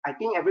 I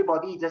think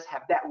everybody just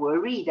have that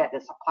worry that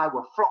the supply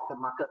will flog the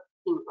market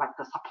in like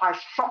the supply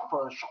shock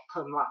for a short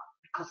term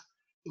because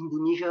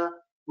Indonesia,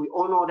 we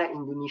all know that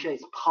Indonesia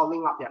is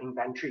piling up their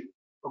inventory.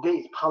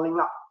 Okay, it's piling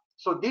up.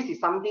 So this is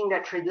something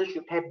that traders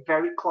should pay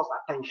very close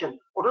attention.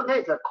 Although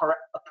there is a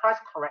price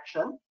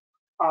correction,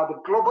 the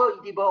global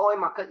edible oil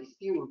market is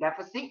still in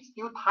deficit,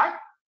 still tight,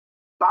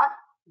 but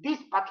this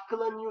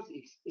particular news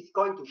is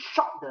going to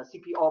shock the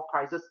CPO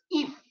prices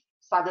if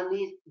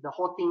suddenly the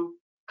whole thing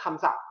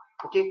comes up.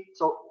 Okay,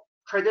 so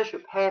traders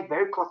should pay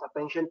very close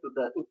attention to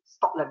the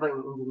stock level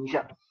in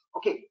Indonesia.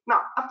 Okay,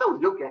 now after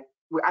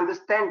we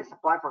understand the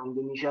supply from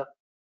Indonesia,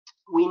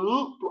 we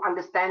need to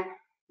understand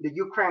the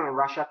Ukraine and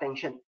Russia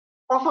tension.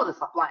 Also the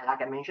supply,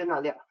 like I mentioned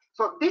earlier.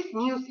 So this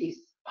news is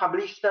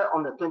published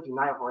on the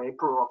 29th of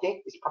April,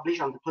 okay? It's published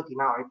on the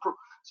 29th of April.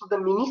 So the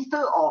minister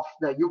of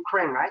the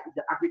Ukraine, right,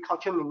 the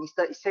agriculture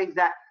minister, it says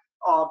that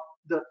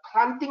the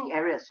planting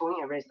area,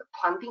 sowing areas, the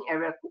planting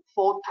area could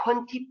fall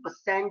 20%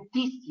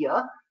 this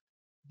year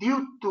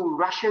due to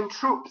Russian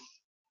troops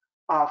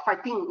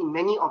fighting in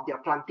many of their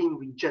planting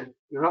region.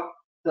 You know,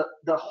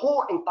 the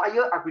whole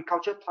entire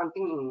agriculture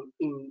planting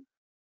in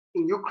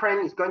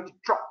Ukraine is going to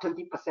drop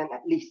 20% at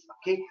least.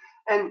 Okay,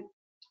 and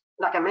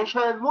like I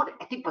mentioned, more than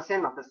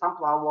 80% of the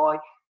sunflower oil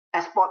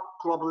export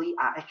globally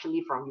are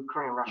actually from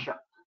Ukraine and Russia.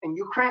 And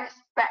Ukraine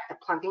expect the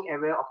planting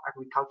area of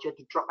agriculture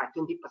to drop by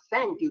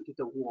 20% due to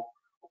the war.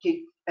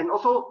 Okay, and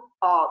also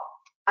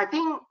I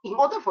think in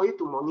order for you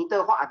to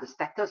monitor what are the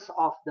status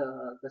of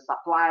the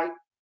supply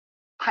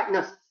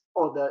tightness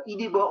or the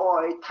edible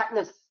oil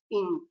tightness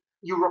in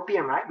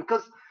European, right?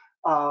 Because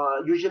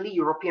usually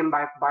European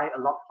buy a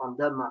lot from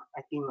them,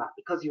 I think,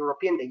 because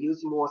European, they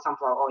use more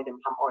sunflower oil than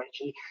palm oil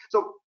actually.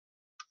 So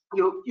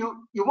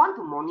you want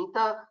to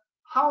monitor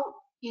how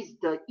is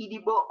the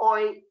edible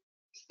oil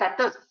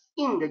status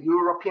in the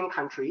European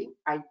country.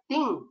 I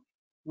think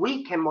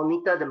we can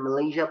monitor the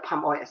Malaysia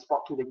palm oil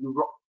export to the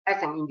Europe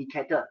as an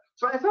indicator.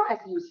 So as long as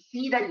you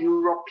see that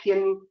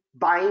European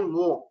buying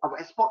more, our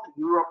export to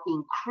Europe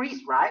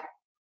increase, right?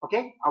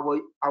 Okay,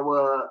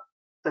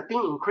 the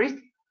thing increased.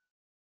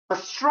 A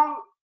strong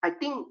I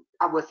think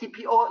our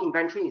CPO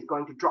inventory is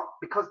going to drop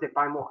because they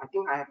buy more. I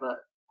think I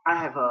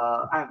have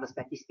a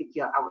statistic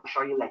here. I will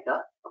show you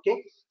later.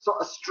 Okay, so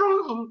a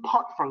strong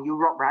import from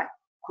Europe, right,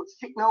 could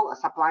signal a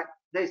supply.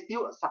 There is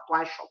still a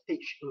supply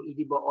shortage in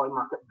edible oil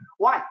market.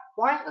 Why?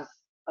 Why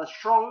a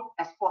strong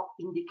export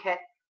indicate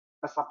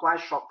a supply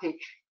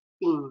shortage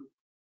in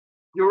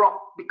Europe?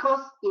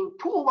 Because in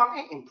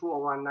 2018 and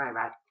 2019,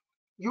 right,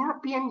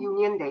 European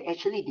Union, they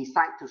actually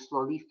decide to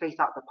slowly phase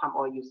out the palm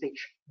oil usage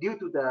due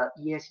to the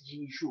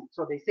ESG issue.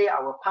 So they say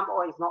our palm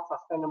oil is not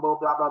sustainable,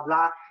 blah, blah,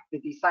 blah. They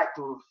decide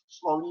to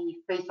slowly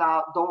phase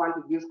out, don't want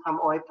to use palm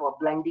oil for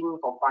blending,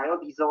 for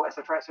biodiesel,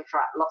 etc., etc.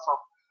 Lots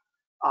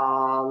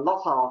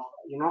of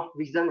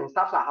reason and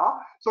stuff like that.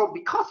 So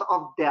because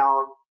of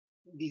their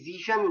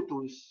decision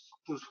to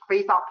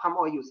phase out palm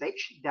oil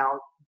usage,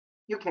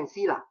 you can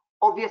see lah.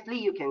 Obviously,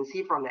 you can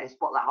see from the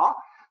export lah.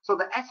 So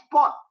the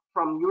export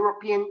from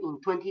European in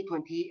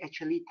 2020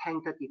 actually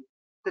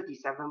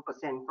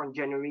 37% from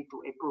January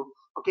to April.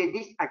 Okay,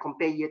 this I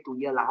compare year to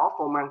year lah,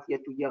 4 months year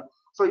to year.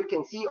 So you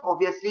can see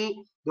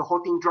obviously the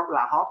whole thing dropped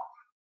lah,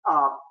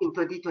 in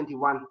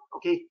 2021.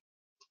 Okay,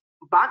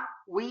 but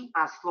we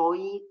are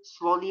slowly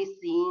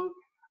seeing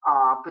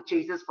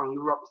purchases from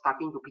Europe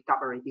starting to pick up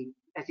already.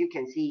 As you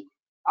can see,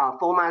 4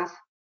 months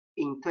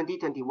in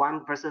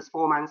 2021 versus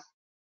 4 months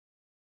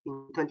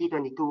in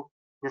 2022,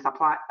 the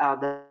supply,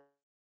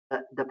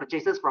 the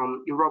purchases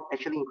from Europe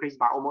actually increased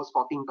by almost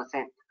 14%.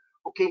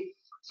 Okay,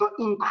 so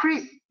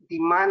increased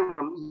demand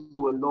from EU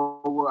will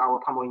lower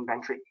our palm oil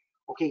inventory.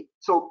 Okay,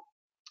 so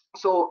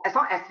as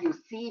long as you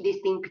see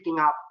this thing picking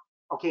up,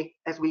 okay,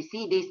 as we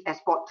see this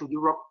export to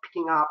Europe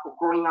picking up or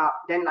growing up,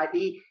 then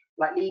likely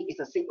it's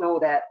a signal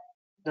that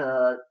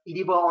the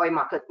edible oil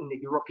market in the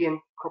European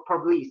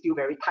probably is still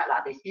very tight.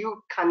 They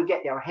still can't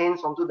get their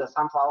hands onto the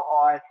sunflower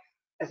oil,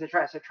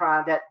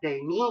 etc., that they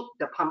need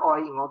the palm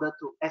oil in order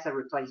to as a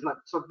replacement.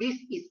 So this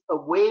is a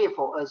way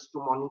for us to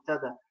monitor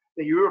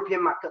the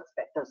European market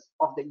status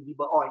of the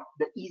edible oil.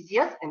 The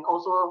easiest, and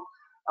also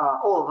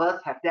all of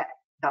us have that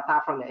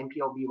data from the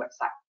MPOB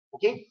website.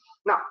 Okay,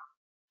 now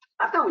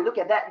after we look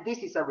at that, this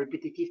is a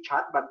repetitive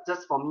chart, but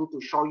just for me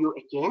to show you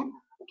again.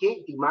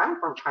 Okay, demand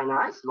from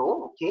China is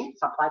low. Okay,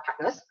 supply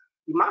tightness.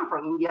 Demand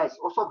from India is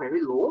also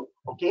very low.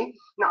 Okay,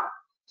 now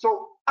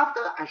so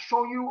after I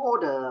show you all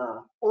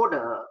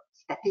the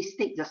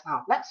statistics just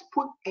now, let's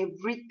put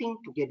everything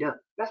together.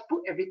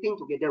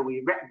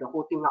 We wrap the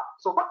whole thing up.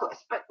 So what to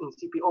expect in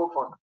CPO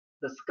for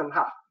the second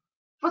half?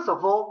 First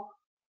of all,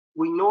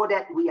 we know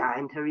that we are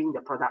entering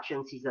the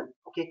production season.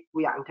 Okay,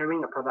 we are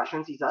entering the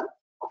production season.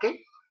 Okay,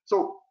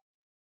 so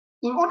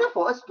in order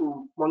for us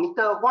to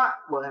monitor what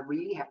will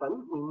really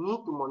happen, we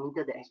need to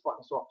monitor the export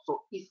as well.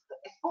 So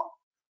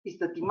is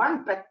the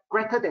demand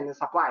greater than the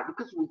supply?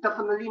 Because we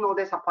definitely know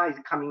that supply is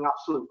coming up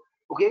soon.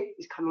 Okay,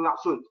 it's coming up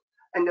soon.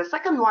 And the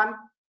second one,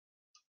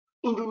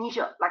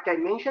 Indonesia, like I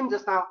mentioned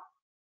just now,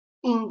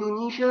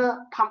 Indonesia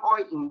palm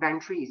oil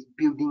inventory is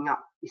building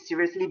up. It's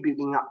seriously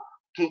building up.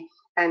 Okay,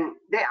 and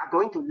they are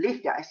going to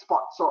lift their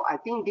export. So I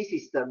think this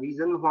is the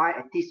reason why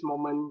at this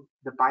moment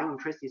the buying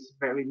interest is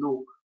very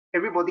low.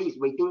 Everybody is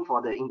waiting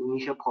for the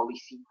Indonesia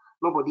policy.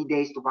 Nobody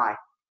dares to buy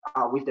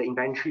with the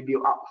inventory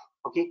build up.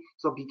 Okay,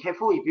 so be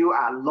careful if you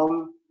are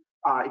long,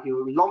 if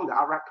you long the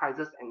outright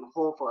prices and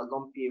hold for a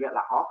long period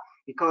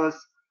because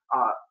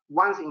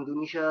once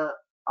Indonesia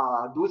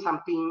do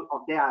something,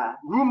 or there are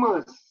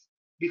rumors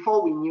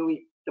before we knew it,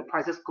 the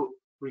prices could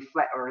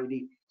reflect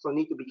already. So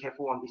need to be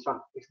careful on this one.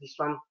 Because this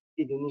one,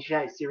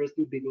 Indonesia is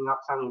seriously building up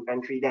some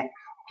inventory there.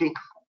 Okay,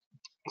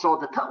 so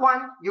the third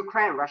one,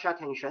 Ukraine and Russia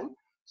tension.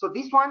 So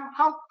this one,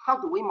 how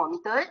do we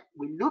monitor it?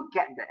 We look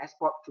at the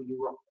export to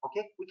Europe.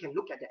 Okay, we can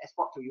look at the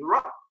export to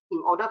Europe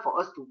in order for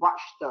us to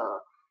watch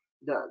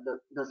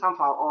the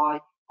sunflower oil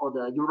or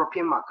the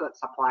European market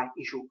supply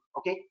issue.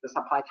 Okay, the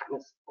supply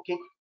tightness. Okay,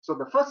 so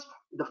the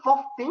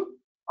fourth thing,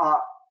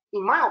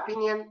 in my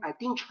opinion, I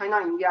think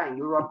China, India, and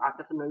Europe are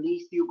definitely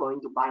still going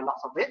to buy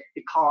lots of it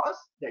because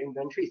their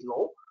inventory is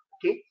low.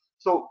 Okay,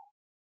 so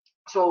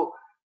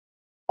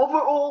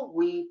overall,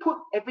 we put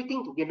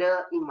everything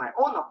together. In my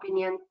own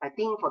opinion, I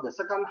think for the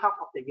second half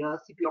of the year,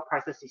 CPO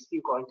prices is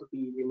still going to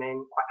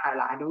remain quite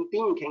high. I don't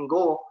think it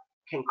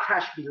can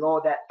crash below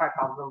that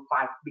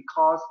 5,005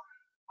 because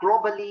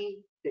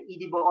globally the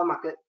edible oil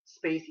market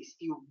space is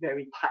still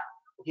very tight.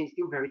 Okay,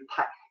 still very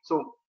tight.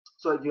 So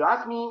if you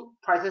ask me,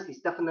 prices is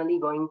definitely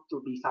going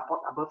to be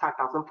support above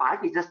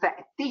 5,005. It's just that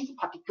at this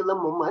particular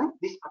moment,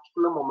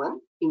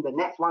 in the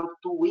next 1 to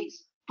 2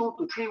 weeks, 2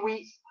 to 3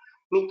 weeks,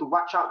 need to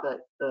watch out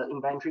the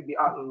inventory build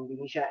out in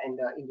Indonesia and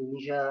the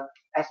Indonesia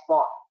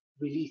export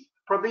release.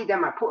 Probably they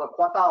might put a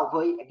quota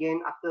over it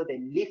again after they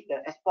lift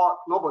the export.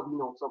 Nobody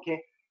knows.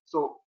 Okay,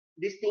 so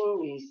this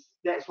thing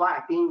that's why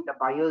I think the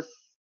buyers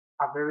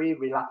are very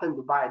reluctant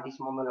to buy at this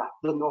moment.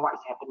 Don't know what is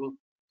happening.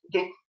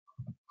 Okay,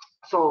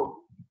 so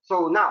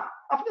now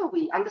after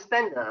we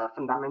understand the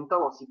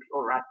fundamental of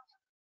CPO, right?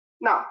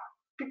 Now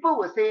people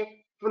will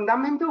say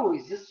fundamental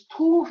is just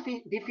too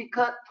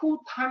difficult, too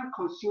time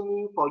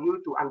consuming for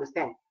you to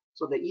understand.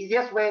 So the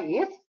easiest way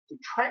is to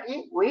track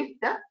it with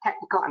the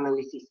technical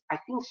analysis. I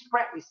think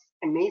spread is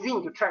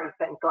amazing to track with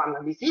technical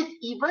analysis,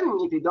 even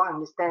if you don't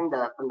understand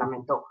the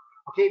fundamental.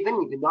 Okay,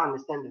 even if you don't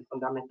understand the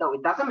fundamental,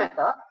 it doesn't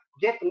matter.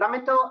 Okay,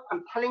 fundamental,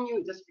 I'm telling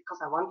you just because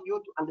I want you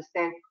to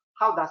understand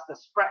how does the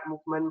spread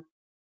movement,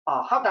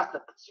 how does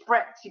the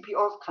spread,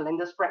 CPO's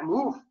calendar spread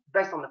move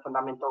based on the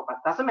fundamental, but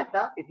doesn't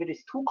matter. If it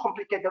is too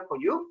complicated for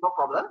you, no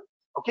problem.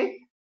 Okay,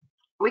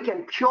 we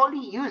can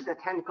purely use the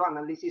technical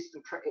analysis to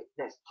trade it.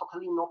 There's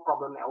totally no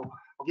problem at all.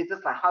 Okay,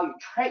 just like how you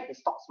trade the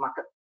stocks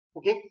market.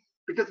 Okay,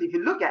 because if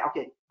you look at,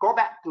 okay, go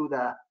back to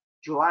the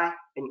July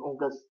and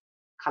August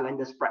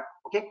calendar spread.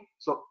 Okay,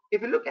 so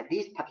if you look at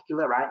this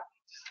particular, right,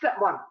 step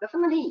one,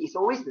 definitely it's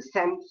always the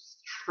same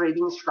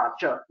trading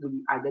structure.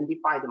 We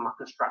identify the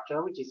market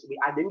structure, which is we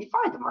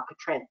identify the market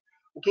trend.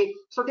 Okay,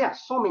 so there are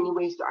so many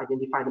ways to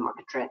identify the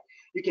market trend.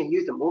 You can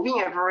use the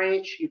moving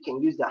average, you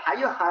can use the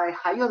higher high,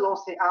 higher low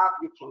setup,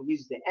 you can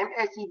use the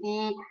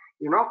MACD,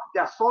 you know,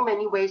 there are so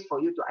many ways for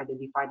you to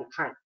identify the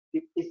trend.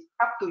 It's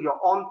up to your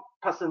own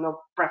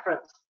personal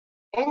preference.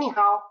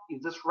 Anyhow, you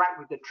just ride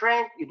with the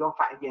trend, you don't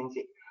fight against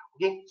it.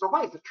 Okay, so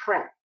what is the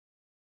trend?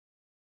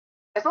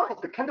 As long as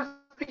the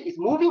candlestick is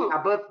moving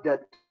above the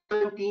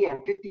 20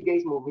 and 50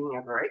 days moving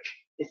average,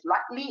 it's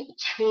likely a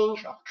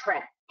change of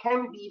trend.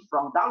 Can be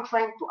from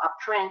downtrend to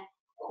uptrend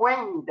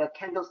when the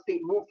candlestick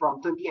move from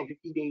 20 and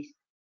 50 days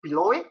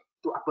below it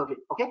to above it.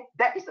 Okay,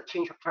 that is a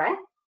change of trend.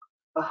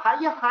 A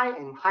higher high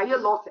and higher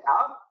low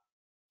setup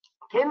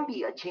can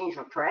be a change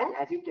of trend.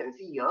 As you can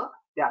see here,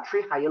 there are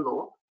 3 higher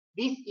low.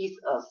 This is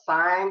a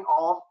sign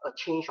of a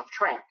change of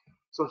trend.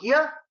 So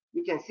here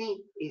you can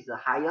see is a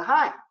higher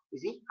high. You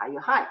see, higher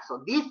high.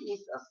 So this is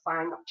a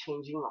sign of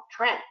changing of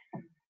trend.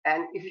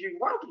 And if you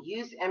want to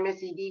use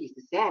MACD, it's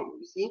the same.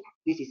 You see,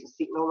 this is a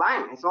signal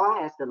line. As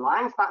long as the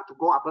line starts to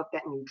go above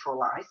that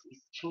neutralize,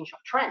 it's change of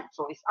trend.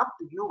 So it's up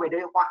to you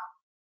whether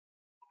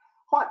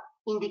what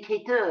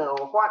indicator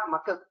or what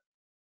market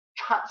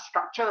chart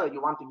structure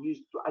you want to use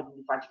to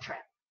identify the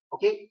trend.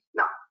 Okay.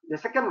 Now the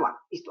second one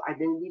is to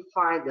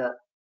identify the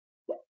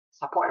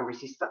support and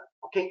resistance.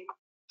 Okay.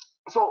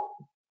 So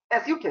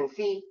as you can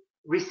see,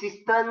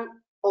 resistance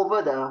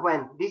over the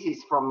when this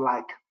is from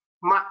like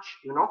March,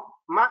 you know,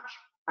 March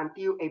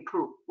until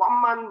April,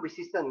 1 month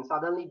resistance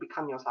suddenly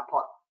become your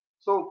support.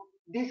 So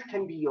this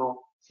can be your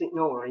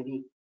signal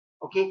already.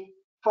 Okay,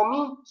 for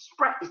me,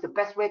 spread is the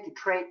best way to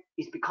trade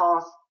is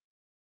because,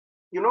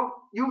 you know,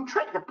 you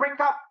trade the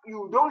breakup,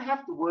 you don't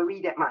have to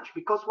worry that much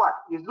because what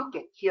you look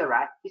at here,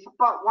 right? It's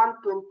about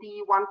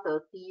 120,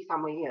 130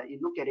 somewhere here. You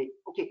look at it.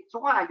 Okay, so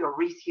what are your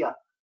risks here?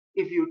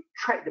 If you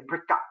trade the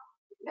breakup,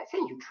 let's say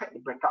you trade the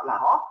breakup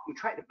lah, you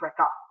trade the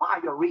breakup. What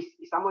are your risks?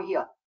 It's somewhere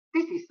here.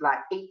 This is like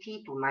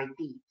 80 to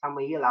 90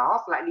 somewhere here lah,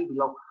 slightly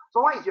below.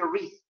 So what is your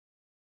risk?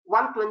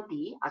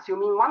 120,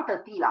 assuming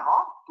 130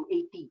 lah, to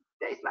 80.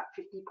 That is like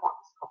 50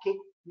 points. Okay,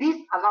 this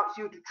allows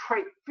you to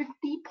trade 50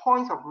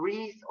 points of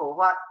risk, or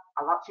what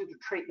allows you to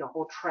trade the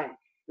whole trend.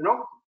 You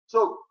know.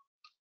 So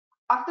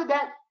after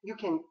that, you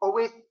can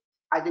always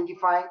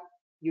identify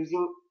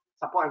using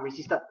support and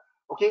resistance.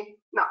 Okay,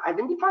 now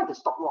identify the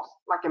stop loss.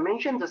 Like I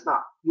mentioned just now,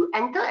 you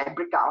enter a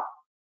breakout.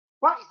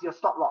 What is your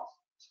stop loss?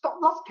 Stop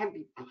loss can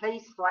be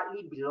placed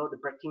slightly below the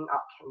breaking out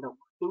candle.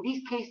 In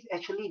this case,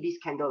 actually this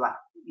candle,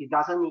 it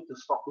doesn't need to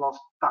stop loss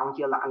down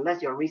here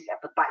unless your risk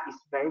appetite is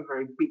very,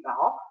 very big,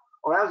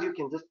 or else you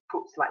can just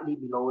put slightly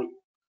below it.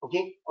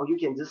 Okay, or you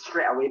can just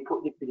straight away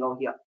put it below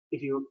here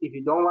if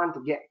you don't want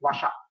to get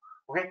washed up.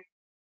 Okay,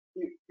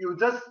 you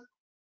just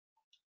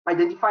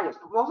identify your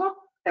stop loss.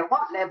 At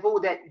what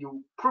level that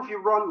you prove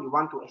you wrong, you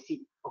want to exit.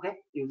 Okay,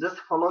 you just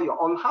follow your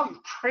own how you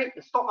trade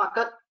the stock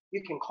market.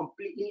 You can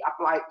completely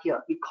apply it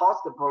here because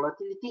the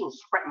volatility in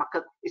spread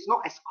market is not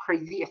as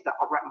crazy as the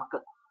outright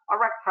market.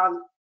 Outright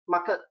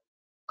market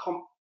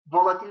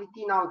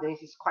volatility nowadays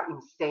is quite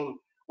insane.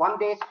 One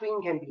day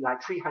swing can be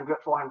like 300,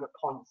 400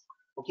 points.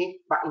 Okay,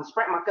 but in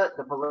spread market,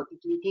 the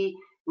volatility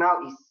now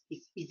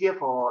is easier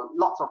for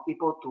lots of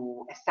people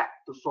to accept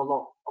to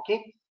swallow.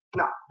 Okay,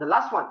 now the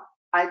last one.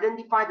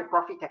 Identify the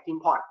profit taking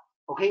point.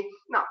 Okay,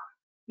 now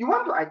you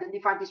want to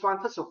identify this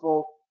one. First of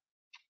all,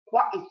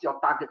 what is your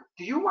target?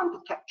 Do you want to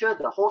capture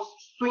the whole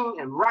swing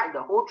and ride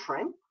the whole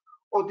trend,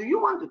 or do you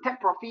want to take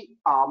profit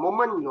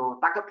moment your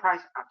target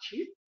price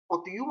achieved,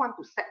 or do you want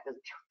to set the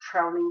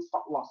trailing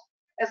stop loss?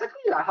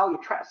 Exactly like how you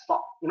trade a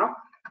stock, you know.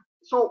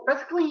 So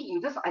basically,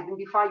 you just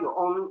identify your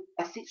own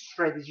exit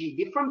strategy.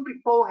 Different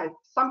people have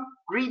some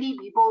greedy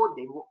people.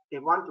 They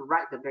want to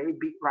ride the very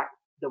big ride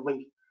the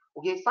wave.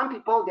 Okay, some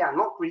people they are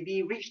not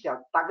greedy, reach their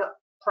target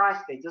price,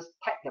 they just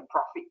take the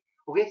profit.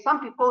 Okay,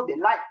 some people they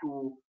like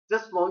to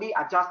just slowly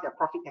adjust their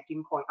profit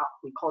taking point up.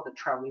 We call the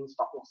trailing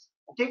stop loss.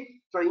 Okay,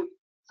 so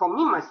for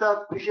me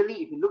myself,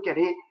 usually if you look at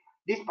it,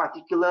 this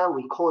particular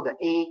we call the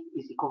A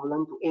is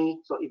equivalent to A.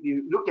 So if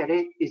you look at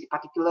it, it's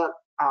particular,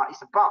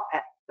 it's about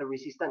at the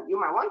resistance. You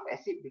might want to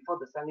exit before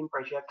the selling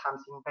pressure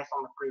comes in based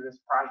on the previous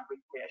price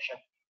reaction.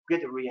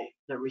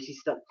 The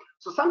resistance.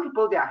 So some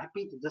people they are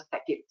happy to just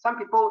take it. Some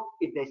people,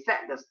 if they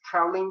set the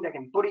trailing, they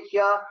can put it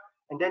here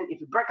And then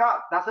if it break out,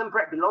 doesn't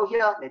break below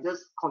here, they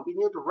just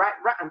continue to ride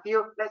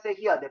until, let's say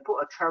here, they put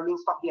a trailing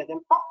stop here,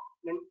 then pop,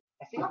 then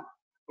that's it,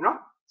 you know.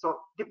 So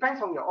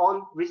depends on your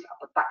own risk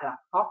appetite.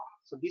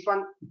 So this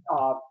one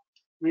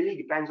really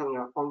depends on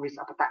your own risk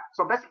appetite.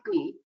 So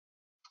basically,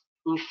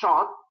 in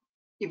short,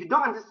 if you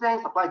don't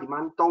understand supply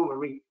demand, don't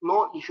worry,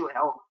 no issue at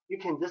all. You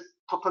can just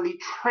totally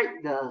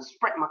trade the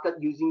spread market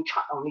using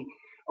chart only.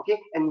 Okay,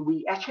 and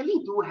we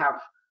actually do have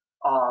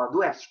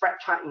spread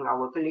chart in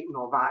our Phillip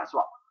Nova as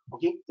well.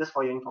 Okay, just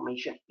for your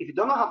information. If you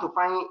don't know how to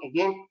find it,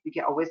 again, you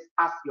can always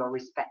ask your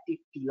respective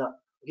dealer.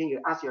 Okay,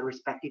 you ask your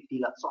respective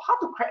dealer. So how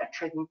to create a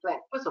trading plan?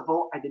 First of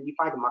all,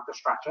 identify the market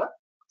structure.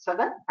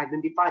 Second,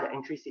 identify the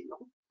entry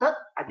signal. Third,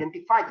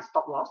 identify the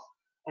stop loss.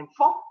 And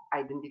fourth,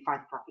 identify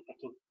the profit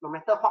taking. No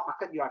matter what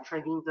market you are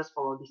trading, just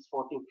follow these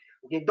 4 things.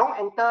 Okay, don't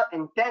enter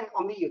and then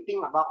only you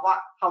think about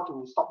how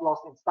to stop loss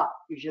and stuff.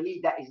 Usually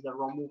that is the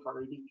wrong move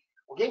already.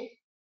 Okay,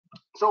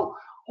 so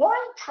why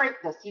trade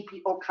the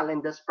CPO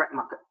calendar spread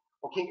market?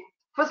 Okay,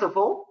 first of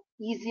all,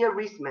 easier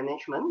risk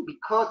management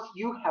because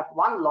you have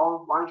one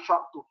long, one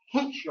short to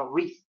hedge your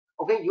risk.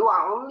 Okay, you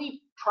are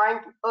only trying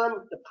to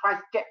earn the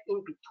price gap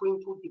in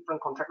between 2 different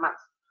contract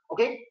months.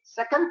 Okay,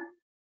 second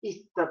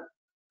is the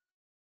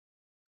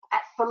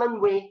excellent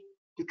way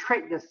to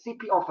trade the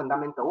CPO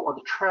fundamental or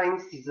the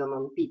trend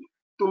seasonality.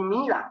 To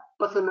me,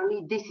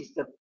 personally, this is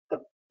the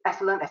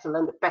excellent,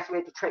 the best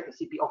way to trade the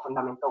CPO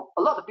fundamental.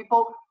 A lot of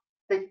people,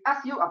 they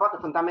ask you about the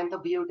fundamental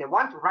view, they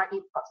want to write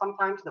it, but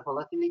sometimes the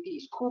volatility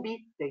is too big,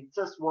 they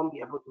just won't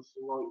be able to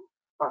swallow it.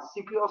 But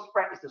CPO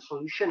spread is the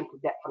solution to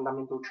that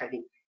fundamental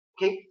trading.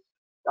 Okay,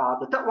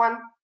 the third one,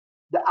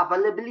 the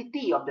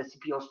availability of the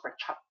CPO spread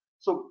chart.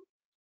 So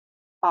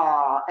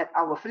at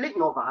our Phillip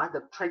Nova,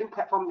 the trading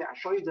platform that I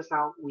showed you just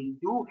now, we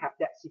do have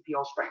that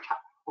CPO spread chart.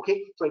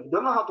 Okay, so if you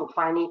don't know how to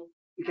find it,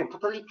 you can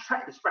totally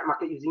track the spread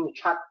market using the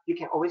chart. You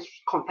can always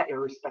contact your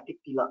respective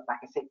dealer, like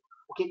I said.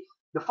 Okay,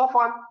 the fourth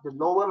one, the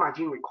lower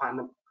margin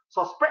requirement.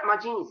 So spread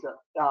margin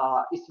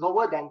is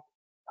lower than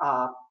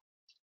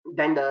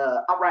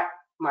the outright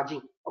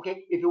margin.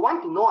 Okay, if you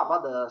want to know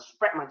about the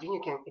spread margin,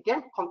 you can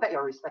again contact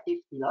your respective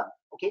dealer.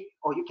 Okay,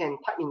 or you can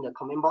type in the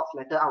comment box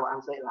later. I will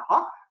answer it.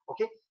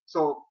 Okay,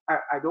 so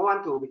I don't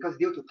want to, because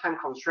due to time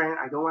constraint,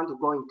 I don't want to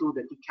go into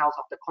the details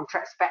of the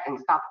contract spec and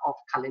stuff of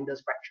calendar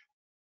spread.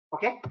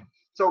 Okay,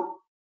 so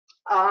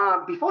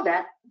before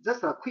that,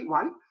 just a quick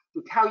one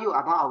to tell you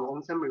about our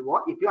awesome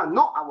reward. If you are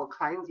not our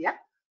clients yet,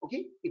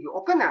 okay, if you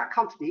open an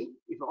account today,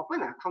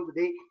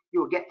 you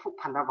will get Food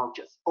Panda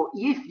vouchers. Or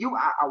if you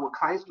are our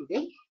clients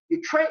today,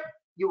 you trade,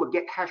 you will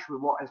get cash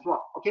reward as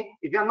well. Okay,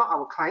 if you are not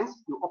our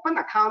clients, you open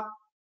an account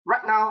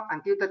right now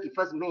until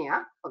 31st May,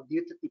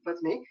 until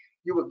 31st May,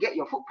 you will get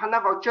your Food Panda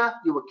voucher,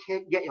 you will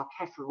get your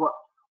cash reward.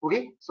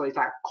 Okay, so it's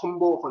like a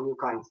combo for new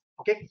clients.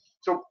 Okay,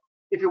 so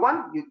if you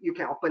want, you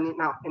can open it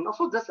now. And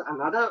also just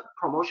another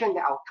promotion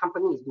that our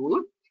company is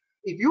doing.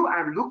 If you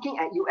are looking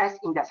at US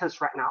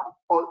indexes right now,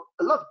 or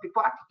a lot of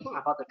people are talking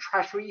about the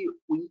treasury,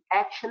 we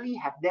actually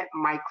have that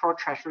micro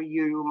treasury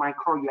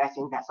micro US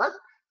indexes.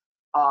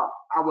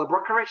 Our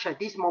brokerage at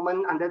this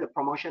moment under the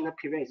promotional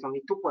period is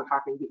only 2.5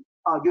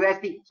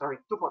 USD. Sorry,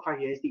 2.5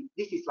 USD.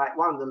 This is like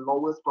one of the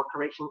lowest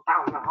brokerage in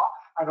town.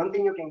 I don't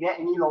think you can get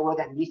any lower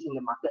than this in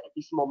the market at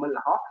this moment.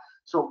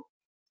 So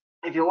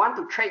if you want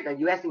to trade the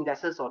US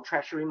indexes or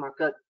treasury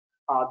market,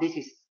 this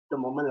is the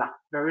moment.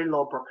 Very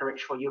low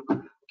brokerage for you.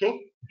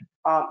 Okay.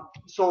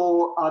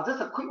 So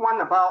just a quick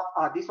one about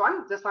this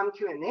one, just some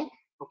Q&A.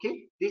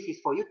 Okay, this is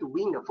for you to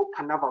win the Food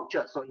Panda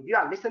voucher. So if you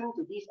are listening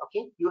to this,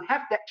 okay, you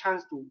have that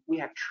chance to. We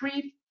have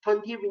 3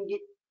 20 ringgit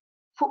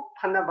Food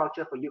Panda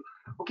voucher for you.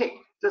 Okay,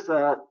 just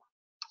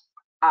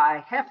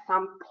I have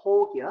some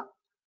poll here.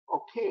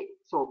 Okay,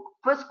 so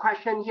first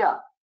question here.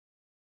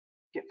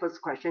 Okay,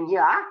 first question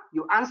here.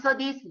 You answer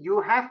this,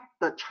 you have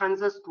the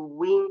chances to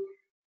win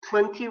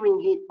 20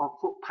 ringgit of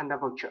Food Panda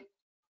voucher.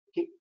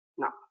 Okay,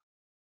 now.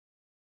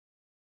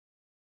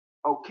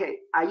 Okay,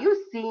 are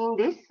you seeing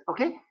this?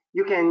 Okay,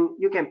 you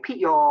can pick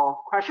your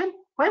question.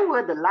 When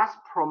will the last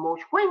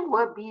promotion? When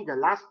will be the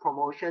last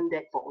promotion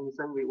that for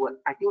instant reward?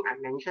 I think I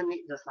mentioned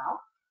it just now.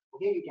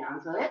 Okay, you can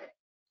answer it.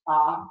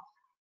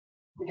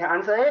 You can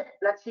answer it.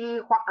 Let's see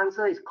what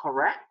answer is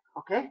correct.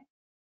 Okay,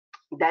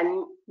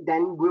 then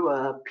we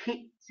will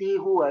see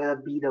who will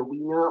be the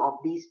winner of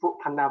this Food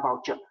Panda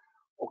voucher.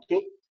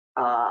 Okay,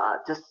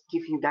 just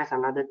give you guys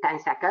another 10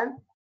 seconds.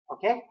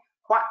 Okay,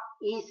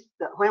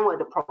 when will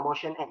the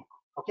promotion end?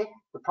 Okay,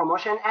 the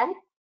promotion end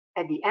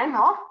at the end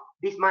of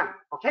this month.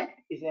 Okay,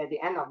 it's at the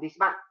end of this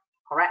month.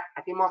 Correct.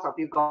 I think most of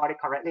you got it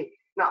correctly.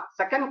 Now,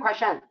 second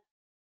question.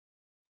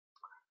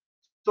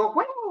 So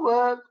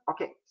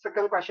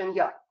second question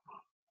here.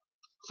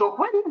 So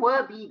when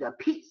will be the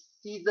peak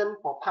season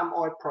for palm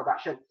oil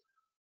production?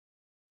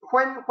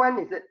 When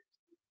is it?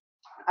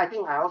 I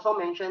think I also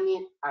mentioned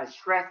it. I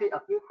stressed it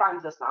a few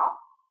times just now.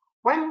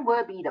 When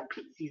will be the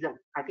peak season?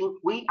 I think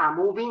we are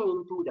moving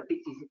into the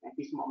peak season at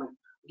this moment.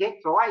 Okay,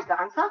 so what is the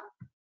answer?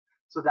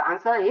 So the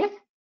answer is,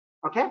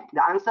 okay,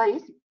 the answer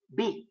is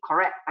B,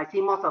 correct. I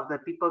see most of the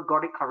people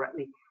got it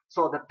correctly.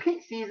 So the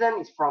peak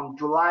season is from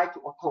July to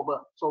October.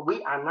 So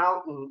we are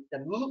now in the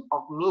mid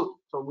of May.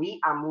 So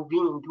we are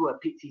moving into a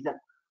peak season.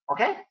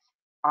 Okay.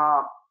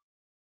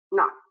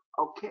 Now,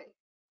 okay.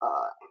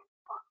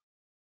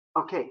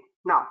 Okay.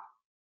 Now,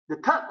 the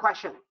third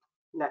question.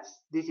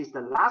 This is the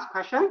last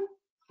question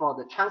for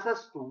the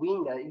chances to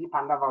win the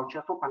ePanda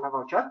voucher, Food Panda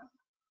voucher.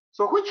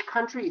 So which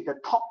country is the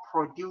top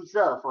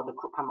producer for the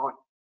crude palm oil?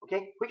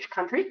 Okay, which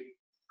country?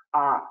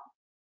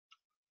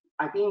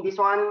 I think this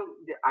one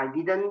I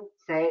didn't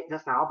say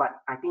just now, but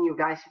I think you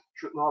guys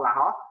should know lah.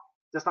 Huh?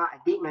 Just now I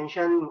did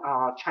mention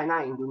China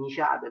and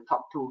Indonesia are the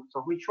top two. So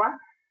which one?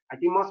 I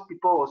think most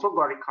people also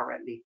got it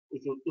correctly.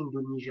 It's in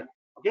Indonesia.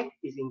 Okay,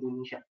 it's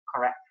Indonesia.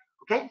 Correct.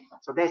 Okay,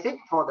 so that's it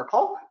for the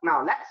poll.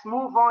 Now let's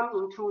move on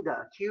into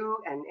the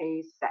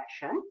Q&A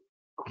section.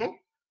 Okay,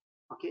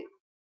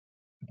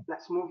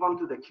 let's move on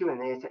to the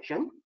Q&A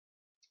section.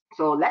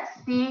 So let's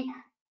see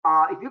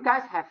if you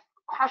guys have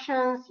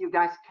questions, you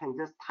guys can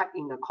just type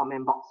in the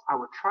comment box. I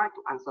will try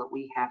to answer.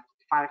 We have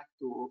 5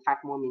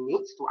 more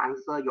minutes to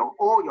answer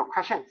all your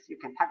questions. You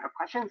can type your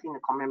questions in the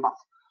comment box.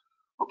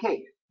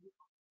 Okay.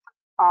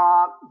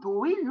 Do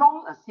we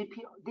long a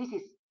CPO? This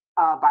is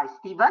by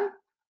Steven.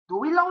 Do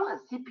we long a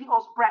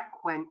CPO spread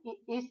when it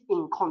is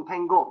in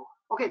contango?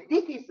 Okay,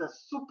 this is a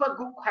super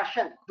good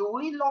question. Do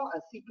we long a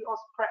CPO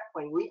spread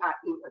when we are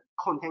in a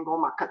contango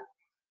market?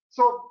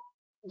 So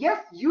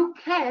yes, you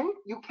can,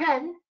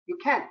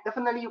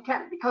 definitely you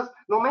can, because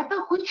no matter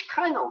which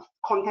kind of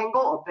contango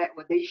or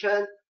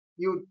backwardation,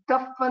 you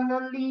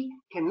definitely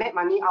can make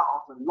money out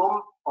of a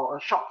long or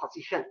a short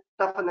position,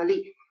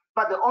 definitely.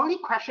 But the only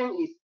question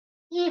is,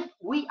 if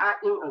we are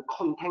in a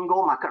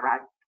contango market,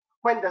 right,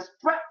 when the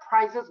spread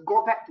prices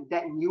go back to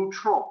that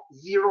neutral,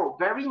 zero,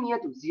 very near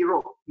to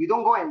zero, you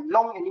don't go and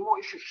long anymore,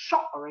 you should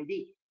short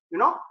already, you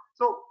know?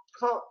 So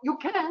you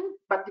can,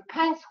 but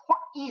depends what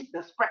is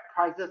the spread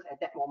prices at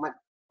that moment.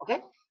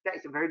 Okay, that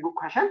is a very good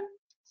question.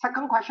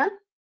 Second question,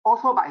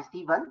 also by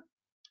Steven.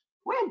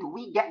 Where do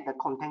we get the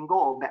contango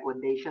or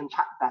backwardation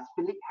chart? Does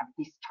Philip have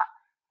this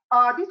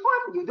chart? This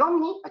one, you don't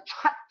need a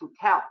chart to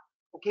tell.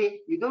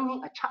 Okay, you don't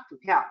need a chart to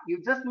tell.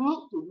 You just need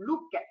to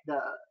look at the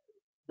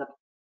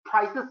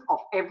prices of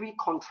every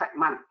contract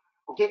month.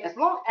 Okay, as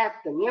long as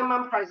the near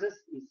month prices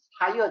is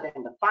higher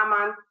than the far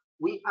month,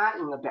 we are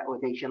in a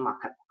backwardation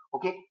market.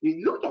 Okay,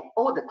 you look at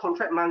all the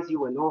contract months, you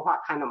will know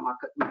what kind of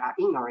market we are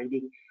in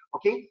already.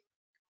 Okay,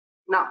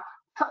 now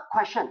third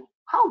question,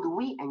 how do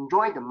we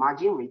enjoy the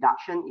margin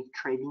reduction if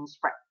trading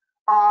spread?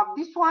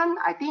 This one,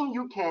 I think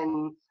you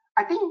can,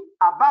 I think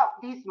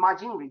about this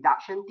margin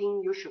reduction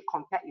thing, you should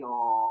contact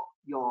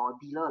your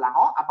dealer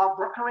lah. About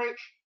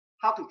brokerage,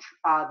 how to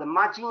the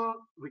margin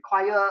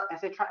require,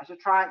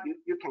 etc.,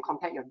 you can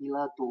contact your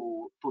dealer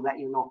to let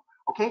you know.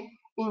 Okay,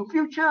 in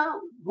future,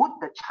 would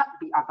the chart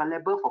be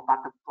available for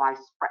butterfly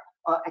spread?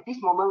 At this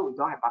moment, we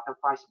don't have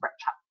butterfly spread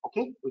chart.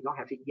 Okay, we don't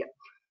have it yet.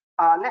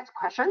 Next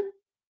question,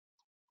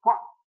 what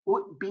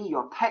would be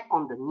your take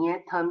on the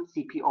near-term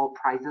CPO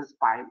prices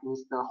by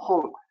Mr.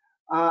 Hong?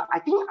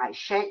 I think I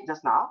shared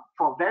just now.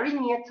 For very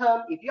near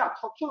term, if you are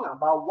talking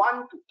about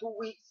 1 to 2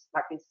 weeks,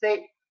 like I said,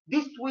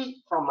 this week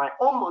from my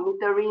own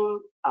monitoring,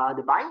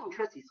 the buying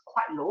interest is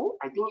quite low.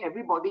 I think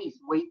everybody is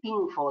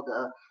waiting for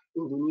the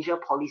Indonesia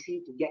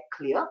policy to get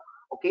clear.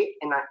 Okay,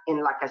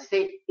 and like I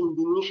said,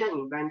 Indonesia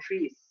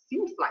inventory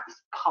seems like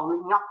it's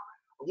piling up.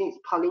 Okay, it's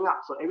piling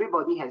up, so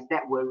everybody has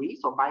that worry.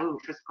 So buying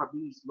interest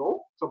probably is low.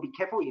 So be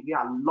careful if you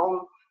are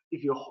long,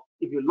 if you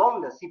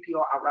long the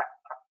CPO outright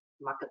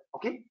market.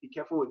 Okay, be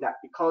careful with that,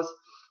 because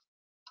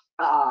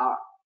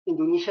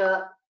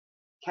Indonesia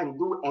can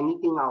do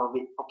anything out of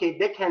it. Okay,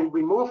 they can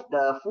remove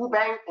the full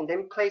bank and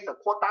then place a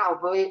quota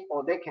over it,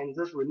 or they can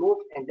just remove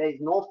and there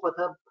is no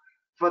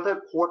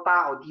further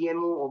quota or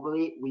DMO over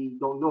it. We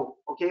don't know.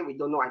 Okay, we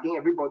don't know. I think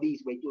everybody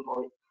is waiting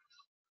for it.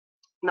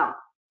 Now,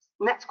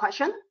 next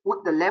question,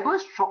 would the labor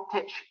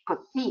shortage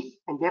persist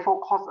and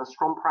therefore cause a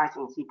strong price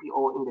in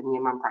CPO in the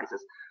near month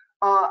prices?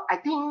 I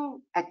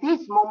think at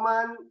this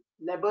moment,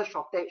 labor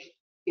shortage,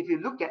 if you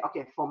look at,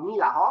 okay, for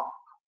me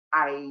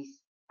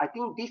I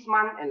think this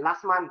month and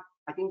last month,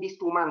 I think these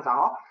 2 months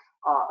are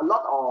a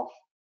lot of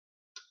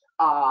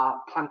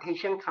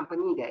plantation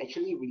company that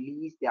actually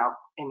release their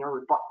annual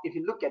report. If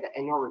you look at the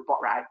annual report,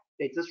 right,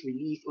 they just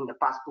released in the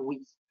past 2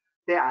 weeks.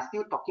 They are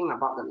still talking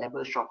about the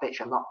labor shortage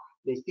a lot.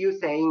 They're still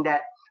saying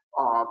that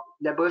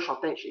labor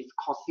shortage is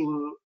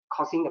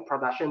causing the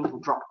production to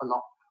drop a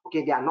lot.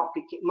 Okay, they are not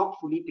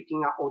fully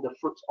picking up all the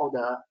fruits, all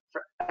the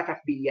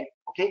FFB yet.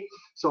 Okay,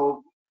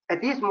 so at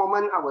this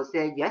moment, I will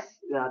say yes,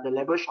 the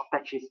labor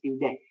shortage is still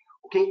there.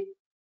 Okay,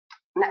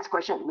 next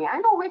question. May I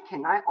know where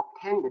can I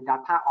obtain the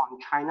data on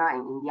China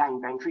and India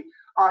inventory?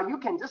 You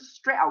can just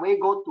straight away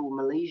go to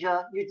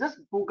Malaysia. You just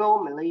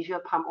Google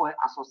Malaysia Palm Oil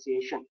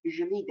Association.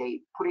 Usually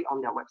they put it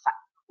on their website.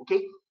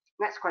 Okay,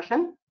 next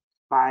question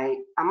by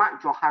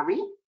Ahmad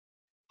Johari.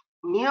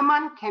 Near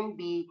month can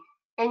be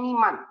any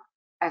month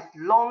as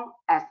long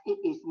as it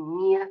is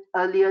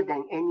earlier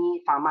than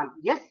any far month.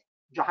 Yes,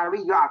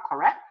 Johari, you are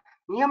correct.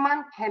 Near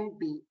month can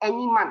be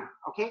any month.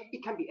 Okay,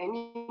 it can be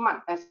any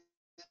month as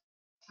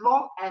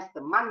long as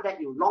the month that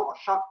you long or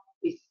short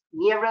is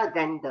nearer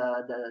than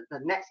the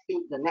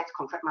next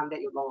contract month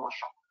that you long or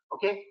short.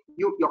 Okay,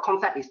 your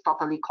concept is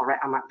totally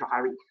correct, Ahmad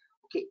Johari.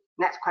 Okay,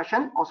 next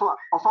question, also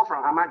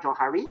from Ahmad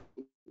Johari.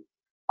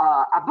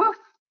 Above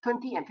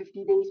 20 and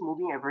 50 days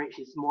moving average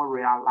is more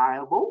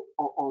reliable,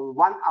 or on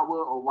 1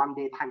 hour or 1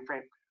 day time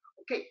frame?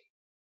 Okay,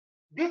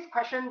 this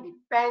question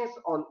depends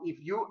on if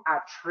you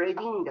are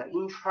trading the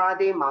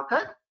intraday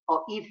market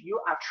or if you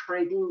are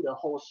trading the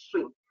whole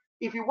swing.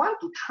 If you want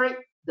to trade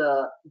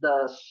the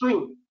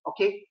swing,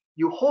 okay,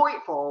 you hold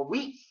it for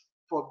weeks,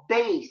 for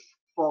days,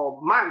 for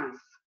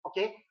months,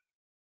 okay.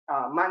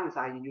 Months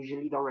I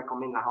usually don't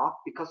recommend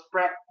because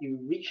spread, you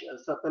reach a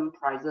certain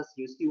prices,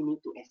 you still need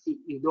to exceed.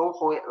 You don't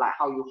hold it like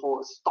how you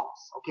hold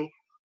stocks, okay.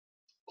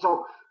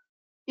 So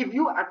if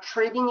you are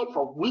trading it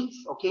for weeks,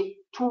 okay,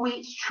 2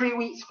 weeks, 3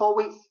 weeks, 4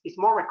 weeks, it's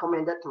more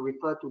recommended to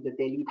refer to the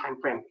daily time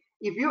frame.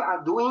 If you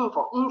are doing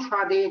for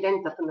intraday,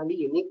 then definitely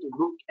you need to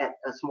look at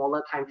a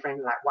smaller time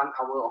frame like 1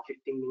 hour or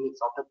 15 minutes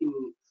or 30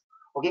 minutes.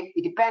 Okay,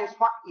 it depends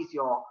what is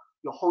your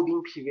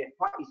holding period,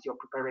 what is your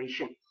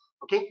preparation.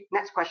 Okay,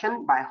 next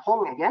question by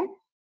Hong again.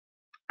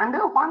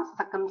 Under what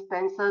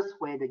circumstances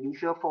where the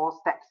usual 4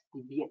 steps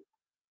deviate?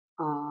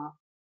 I'm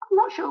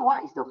not sure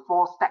what is the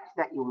 4 steps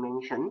that you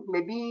mentioned.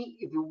 Maybe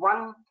if you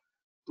want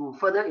to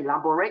further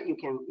elaborate, you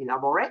can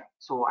elaborate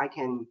so I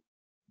can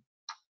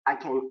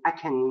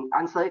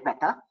answer it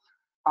better.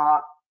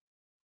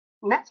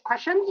 Next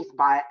question is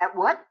by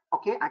Edward.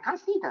 Okay, I can't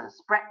see the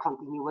spread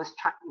continuous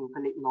chart in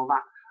Phillip Nova.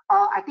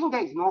 I think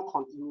there is no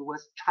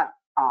continuous chart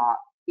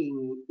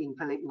in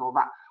Phillip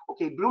Nova.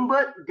 Okay,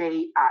 Bloomberg,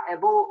 they are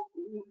able,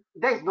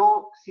 there is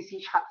no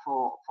CC chart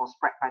for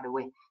spread, by the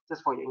way,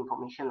 just for your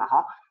information.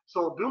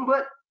 So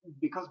Bloomberg,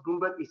 because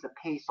Bloomberg is a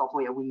paid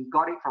software, we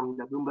got it from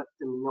the Bloomberg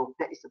terminal,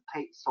 that is a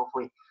paid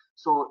software.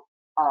 So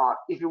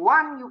if you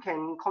want, you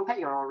can contact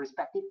your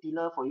respective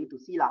dealer for you to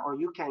see, or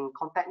you can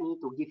contact me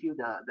to give you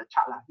the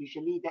chart.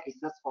 Usually that is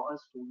just for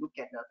us to look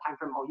at the time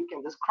frame, or you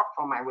can just crop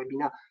from my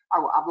webinar. I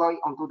will upload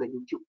it onto the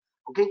YouTube.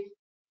 Okay.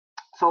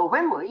 So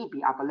when will it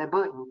be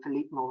available in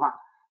Phillip Nova?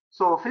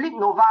 So Phillip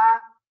Nova,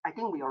 I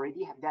think we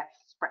already have that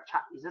spread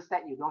chart. It's just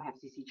that you don't have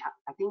CC chart.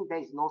 I think there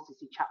is no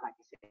CC chart like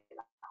I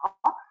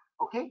said.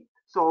 Okay.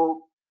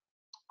 So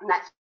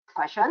next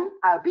question.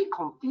 I'm a bit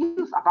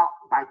confused about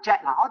by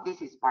Jack.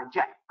 This is by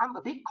Jack. I'm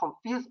a bit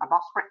confused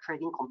about spread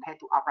trading compared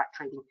to outright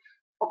trading.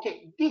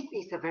 Okay, this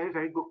is a very,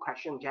 very good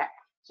question, Jack.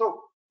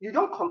 So you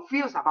don't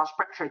confuse about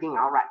spread trading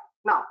outright.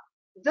 Now,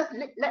 just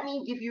let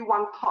me give you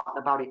one thought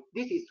about it.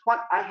 This is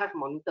what I have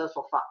monitored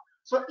so far.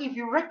 So if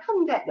you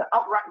reckon that the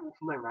outright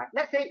movement, right?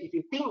 Let's say if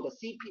you think the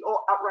CPO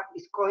outright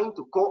is going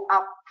to go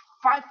up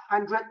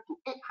 500 to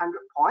 800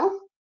 points,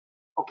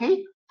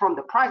 okay, from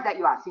the price that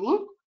you are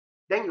seeing,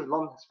 then you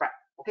long the spread.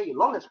 Okay, you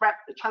long the spread,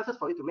 the chances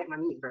for you to make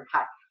money is very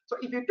high. So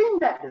if you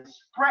think that the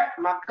spread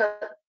market,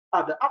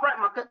 the outright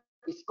market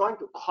is going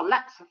to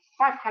collapse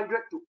 500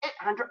 to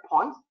 800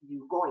 points,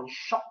 you go and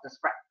short the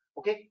spread.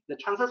 Okay, the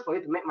chances for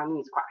you to make money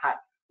is quite high.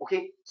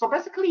 Okay, so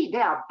basically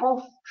they are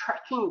both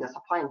tracking the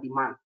supply and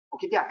demand.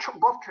 Okay, they are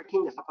both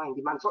tracking the supply and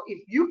demand. So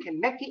if you can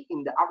make it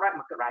in the outright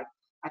market, right?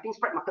 I think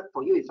spread market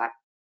for you is like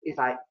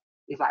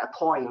a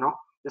toy, you know.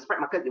 The spread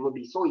market, it will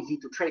be so easy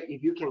to trade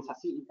if you can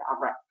succeed in the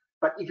outright.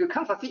 But if you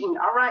can't succeed in the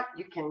outright,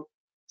 you can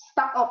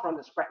start off from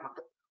the spread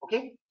market.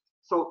 Okay,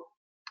 so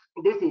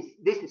this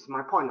is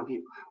my point of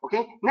view.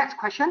 Okay, next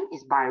question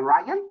is by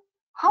Ryan.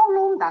 How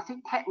long does it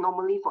take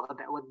normally for a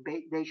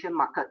backwardation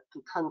market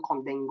to turn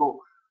contango?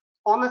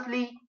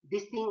 Honestly,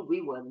 this thing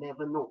we will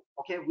never know.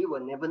 Okay, we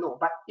will never know.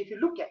 But if you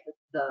look at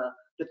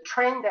the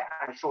trend that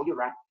I showed you,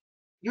 right,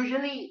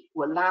 usually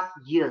will last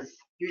years.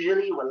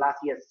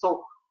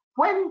 So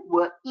when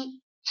will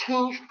it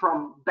change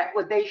from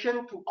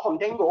backwardation to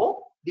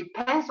contango?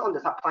 Depends on the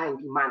supply and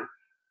demand.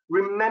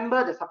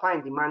 Remember the supply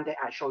and demand that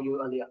I showed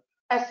you earlier.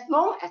 As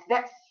long as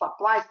that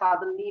supply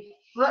suddenly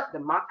flood the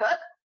market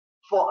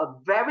for a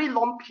very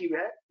long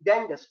period,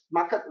 then the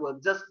market will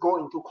just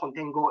go into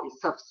contango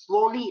itself,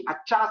 slowly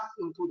adjust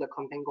into the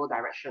contango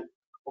direction.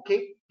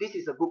 Okay, this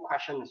is a good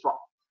question as well.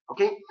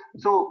 Okay,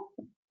 so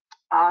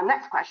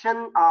next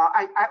question.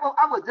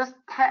 I will just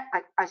tap.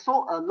 I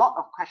saw a lot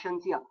of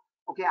questions here.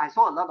 Okay, I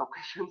saw a lot of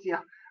questions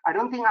here. I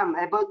don't think I'm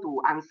able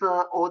to answer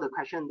all the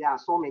questions. There are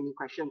so many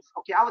questions.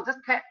 Okay, I will just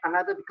tap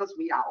another because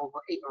we are over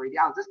 8 already.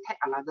 I'll just tap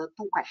another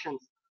 2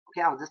 questions.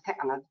 Okay, I'll just tap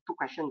another 2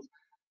 questions.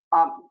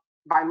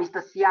 By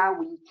Mr. Xia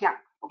Wee Kiang.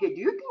 Okay,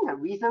 do you think the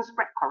recent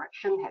spread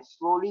correction has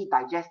slowly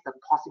digested the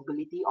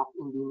possibility of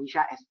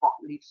Indonesia export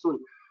leave soon?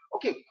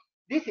 Okay,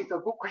 this is a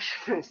good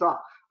question as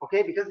well.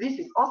 Okay, because this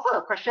is also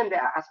a question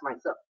that I ask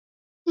myself.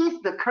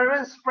 Is the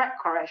current spread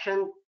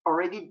correction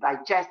already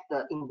digest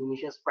the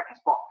Indonesia spread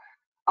export?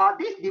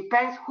 This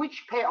depends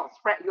which pair of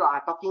spread you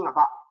are talking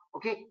about.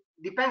 Okay,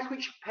 depends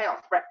which pair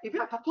of spread. If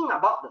you are talking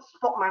about the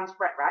spot month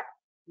spread, right,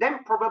 then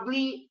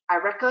probably I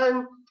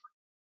reckon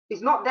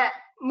it's not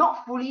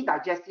fully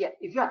digested yet.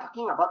 If you are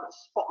talking about the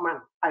spot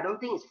month, I don't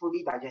think it's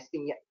fully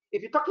digesting yet.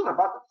 If you're talking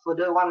about the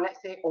further one,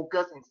 let's say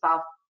August and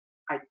stuff,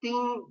 I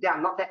think they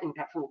are not that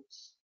impactful.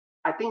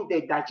 I think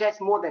they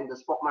digest more than the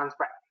spot month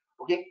spread.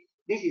 Okay,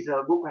 this is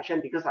a good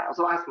question because I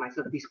also asked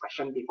myself this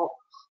question before.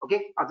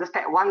 Okay, I'll just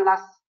take one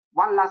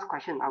last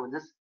question. I will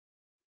just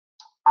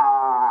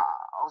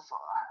also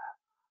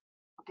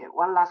okay,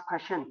 one last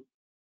question.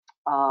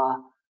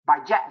 By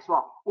Jack as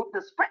well. Would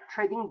the spread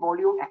trading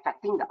volume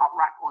affecting the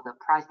outright or the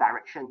price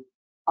direction?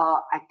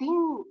 I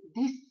think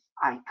this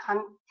I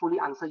can't fully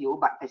answer you,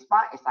 but as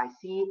far as I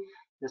see,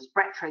 the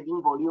spread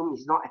trading volume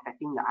is not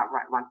affecting the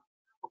outright one.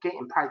 Okay,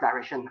 in price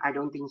direction, I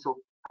don't think so.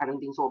 I don't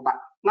think so. But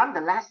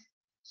nonetheless,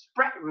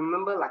 spread,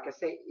 remember, like I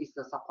said, is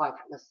the supply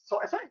tightness. So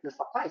as long as the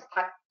supply is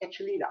tight,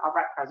 actually the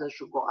outright prices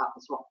should go up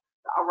as well.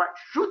 The outright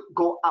should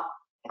go up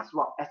as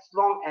well, as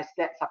long as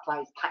that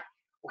supply is tight.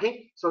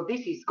 Okay, so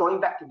this is going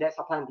back to that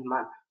supply and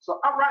demand. So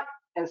outright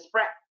and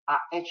spread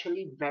are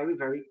actually very,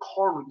 very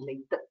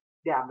correlated.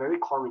 They are very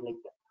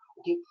correlated.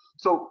 Okay,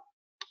 so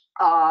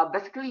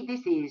basically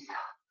this is,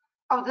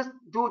 I'll just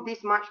do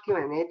this much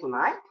Q&A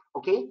tonight.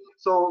 Okay,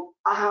 so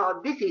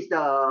this is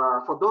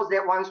the, for those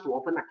that wants to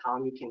open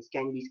account, you can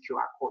scan this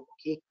QR code.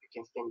 Okay, you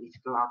can scan this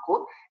QR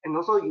code, and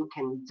also you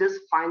can just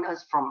find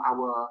us from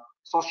our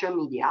social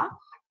media.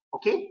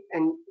 Okay,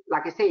 and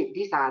like I said,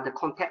 these are the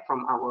contact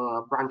from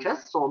our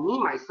branches. So me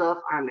myself,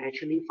 I'm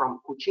actually from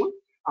Kuching.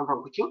 I'm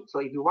from Kuching. So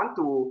if you want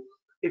to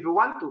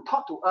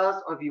talk to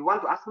us, or if you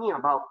want to ask me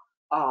about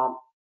the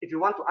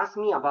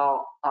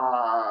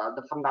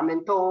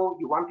fundamental,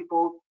 you want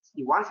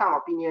some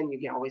opinion, you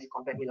can always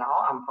contact me. Like,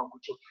 oh, I'm from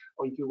Kuching.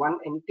 Or if you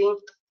want anything,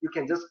 you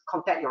can just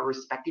contact your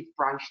respective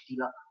branch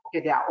dealer.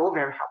 Okay, they are all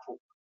very helpful.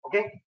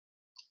 Okay,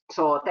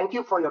 so thank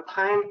you for your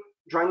time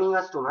joining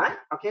us tonight.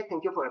 Okay,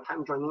 thank you for your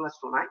time joining us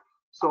tonight.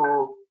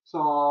 So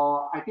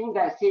I think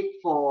that's it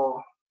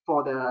for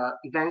the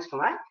events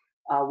tonight.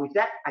 With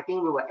that, I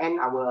think we will end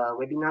our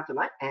webinar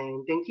tonight.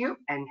 And thank you,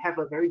 and have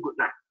a very good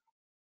night.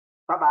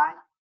 Bye bye.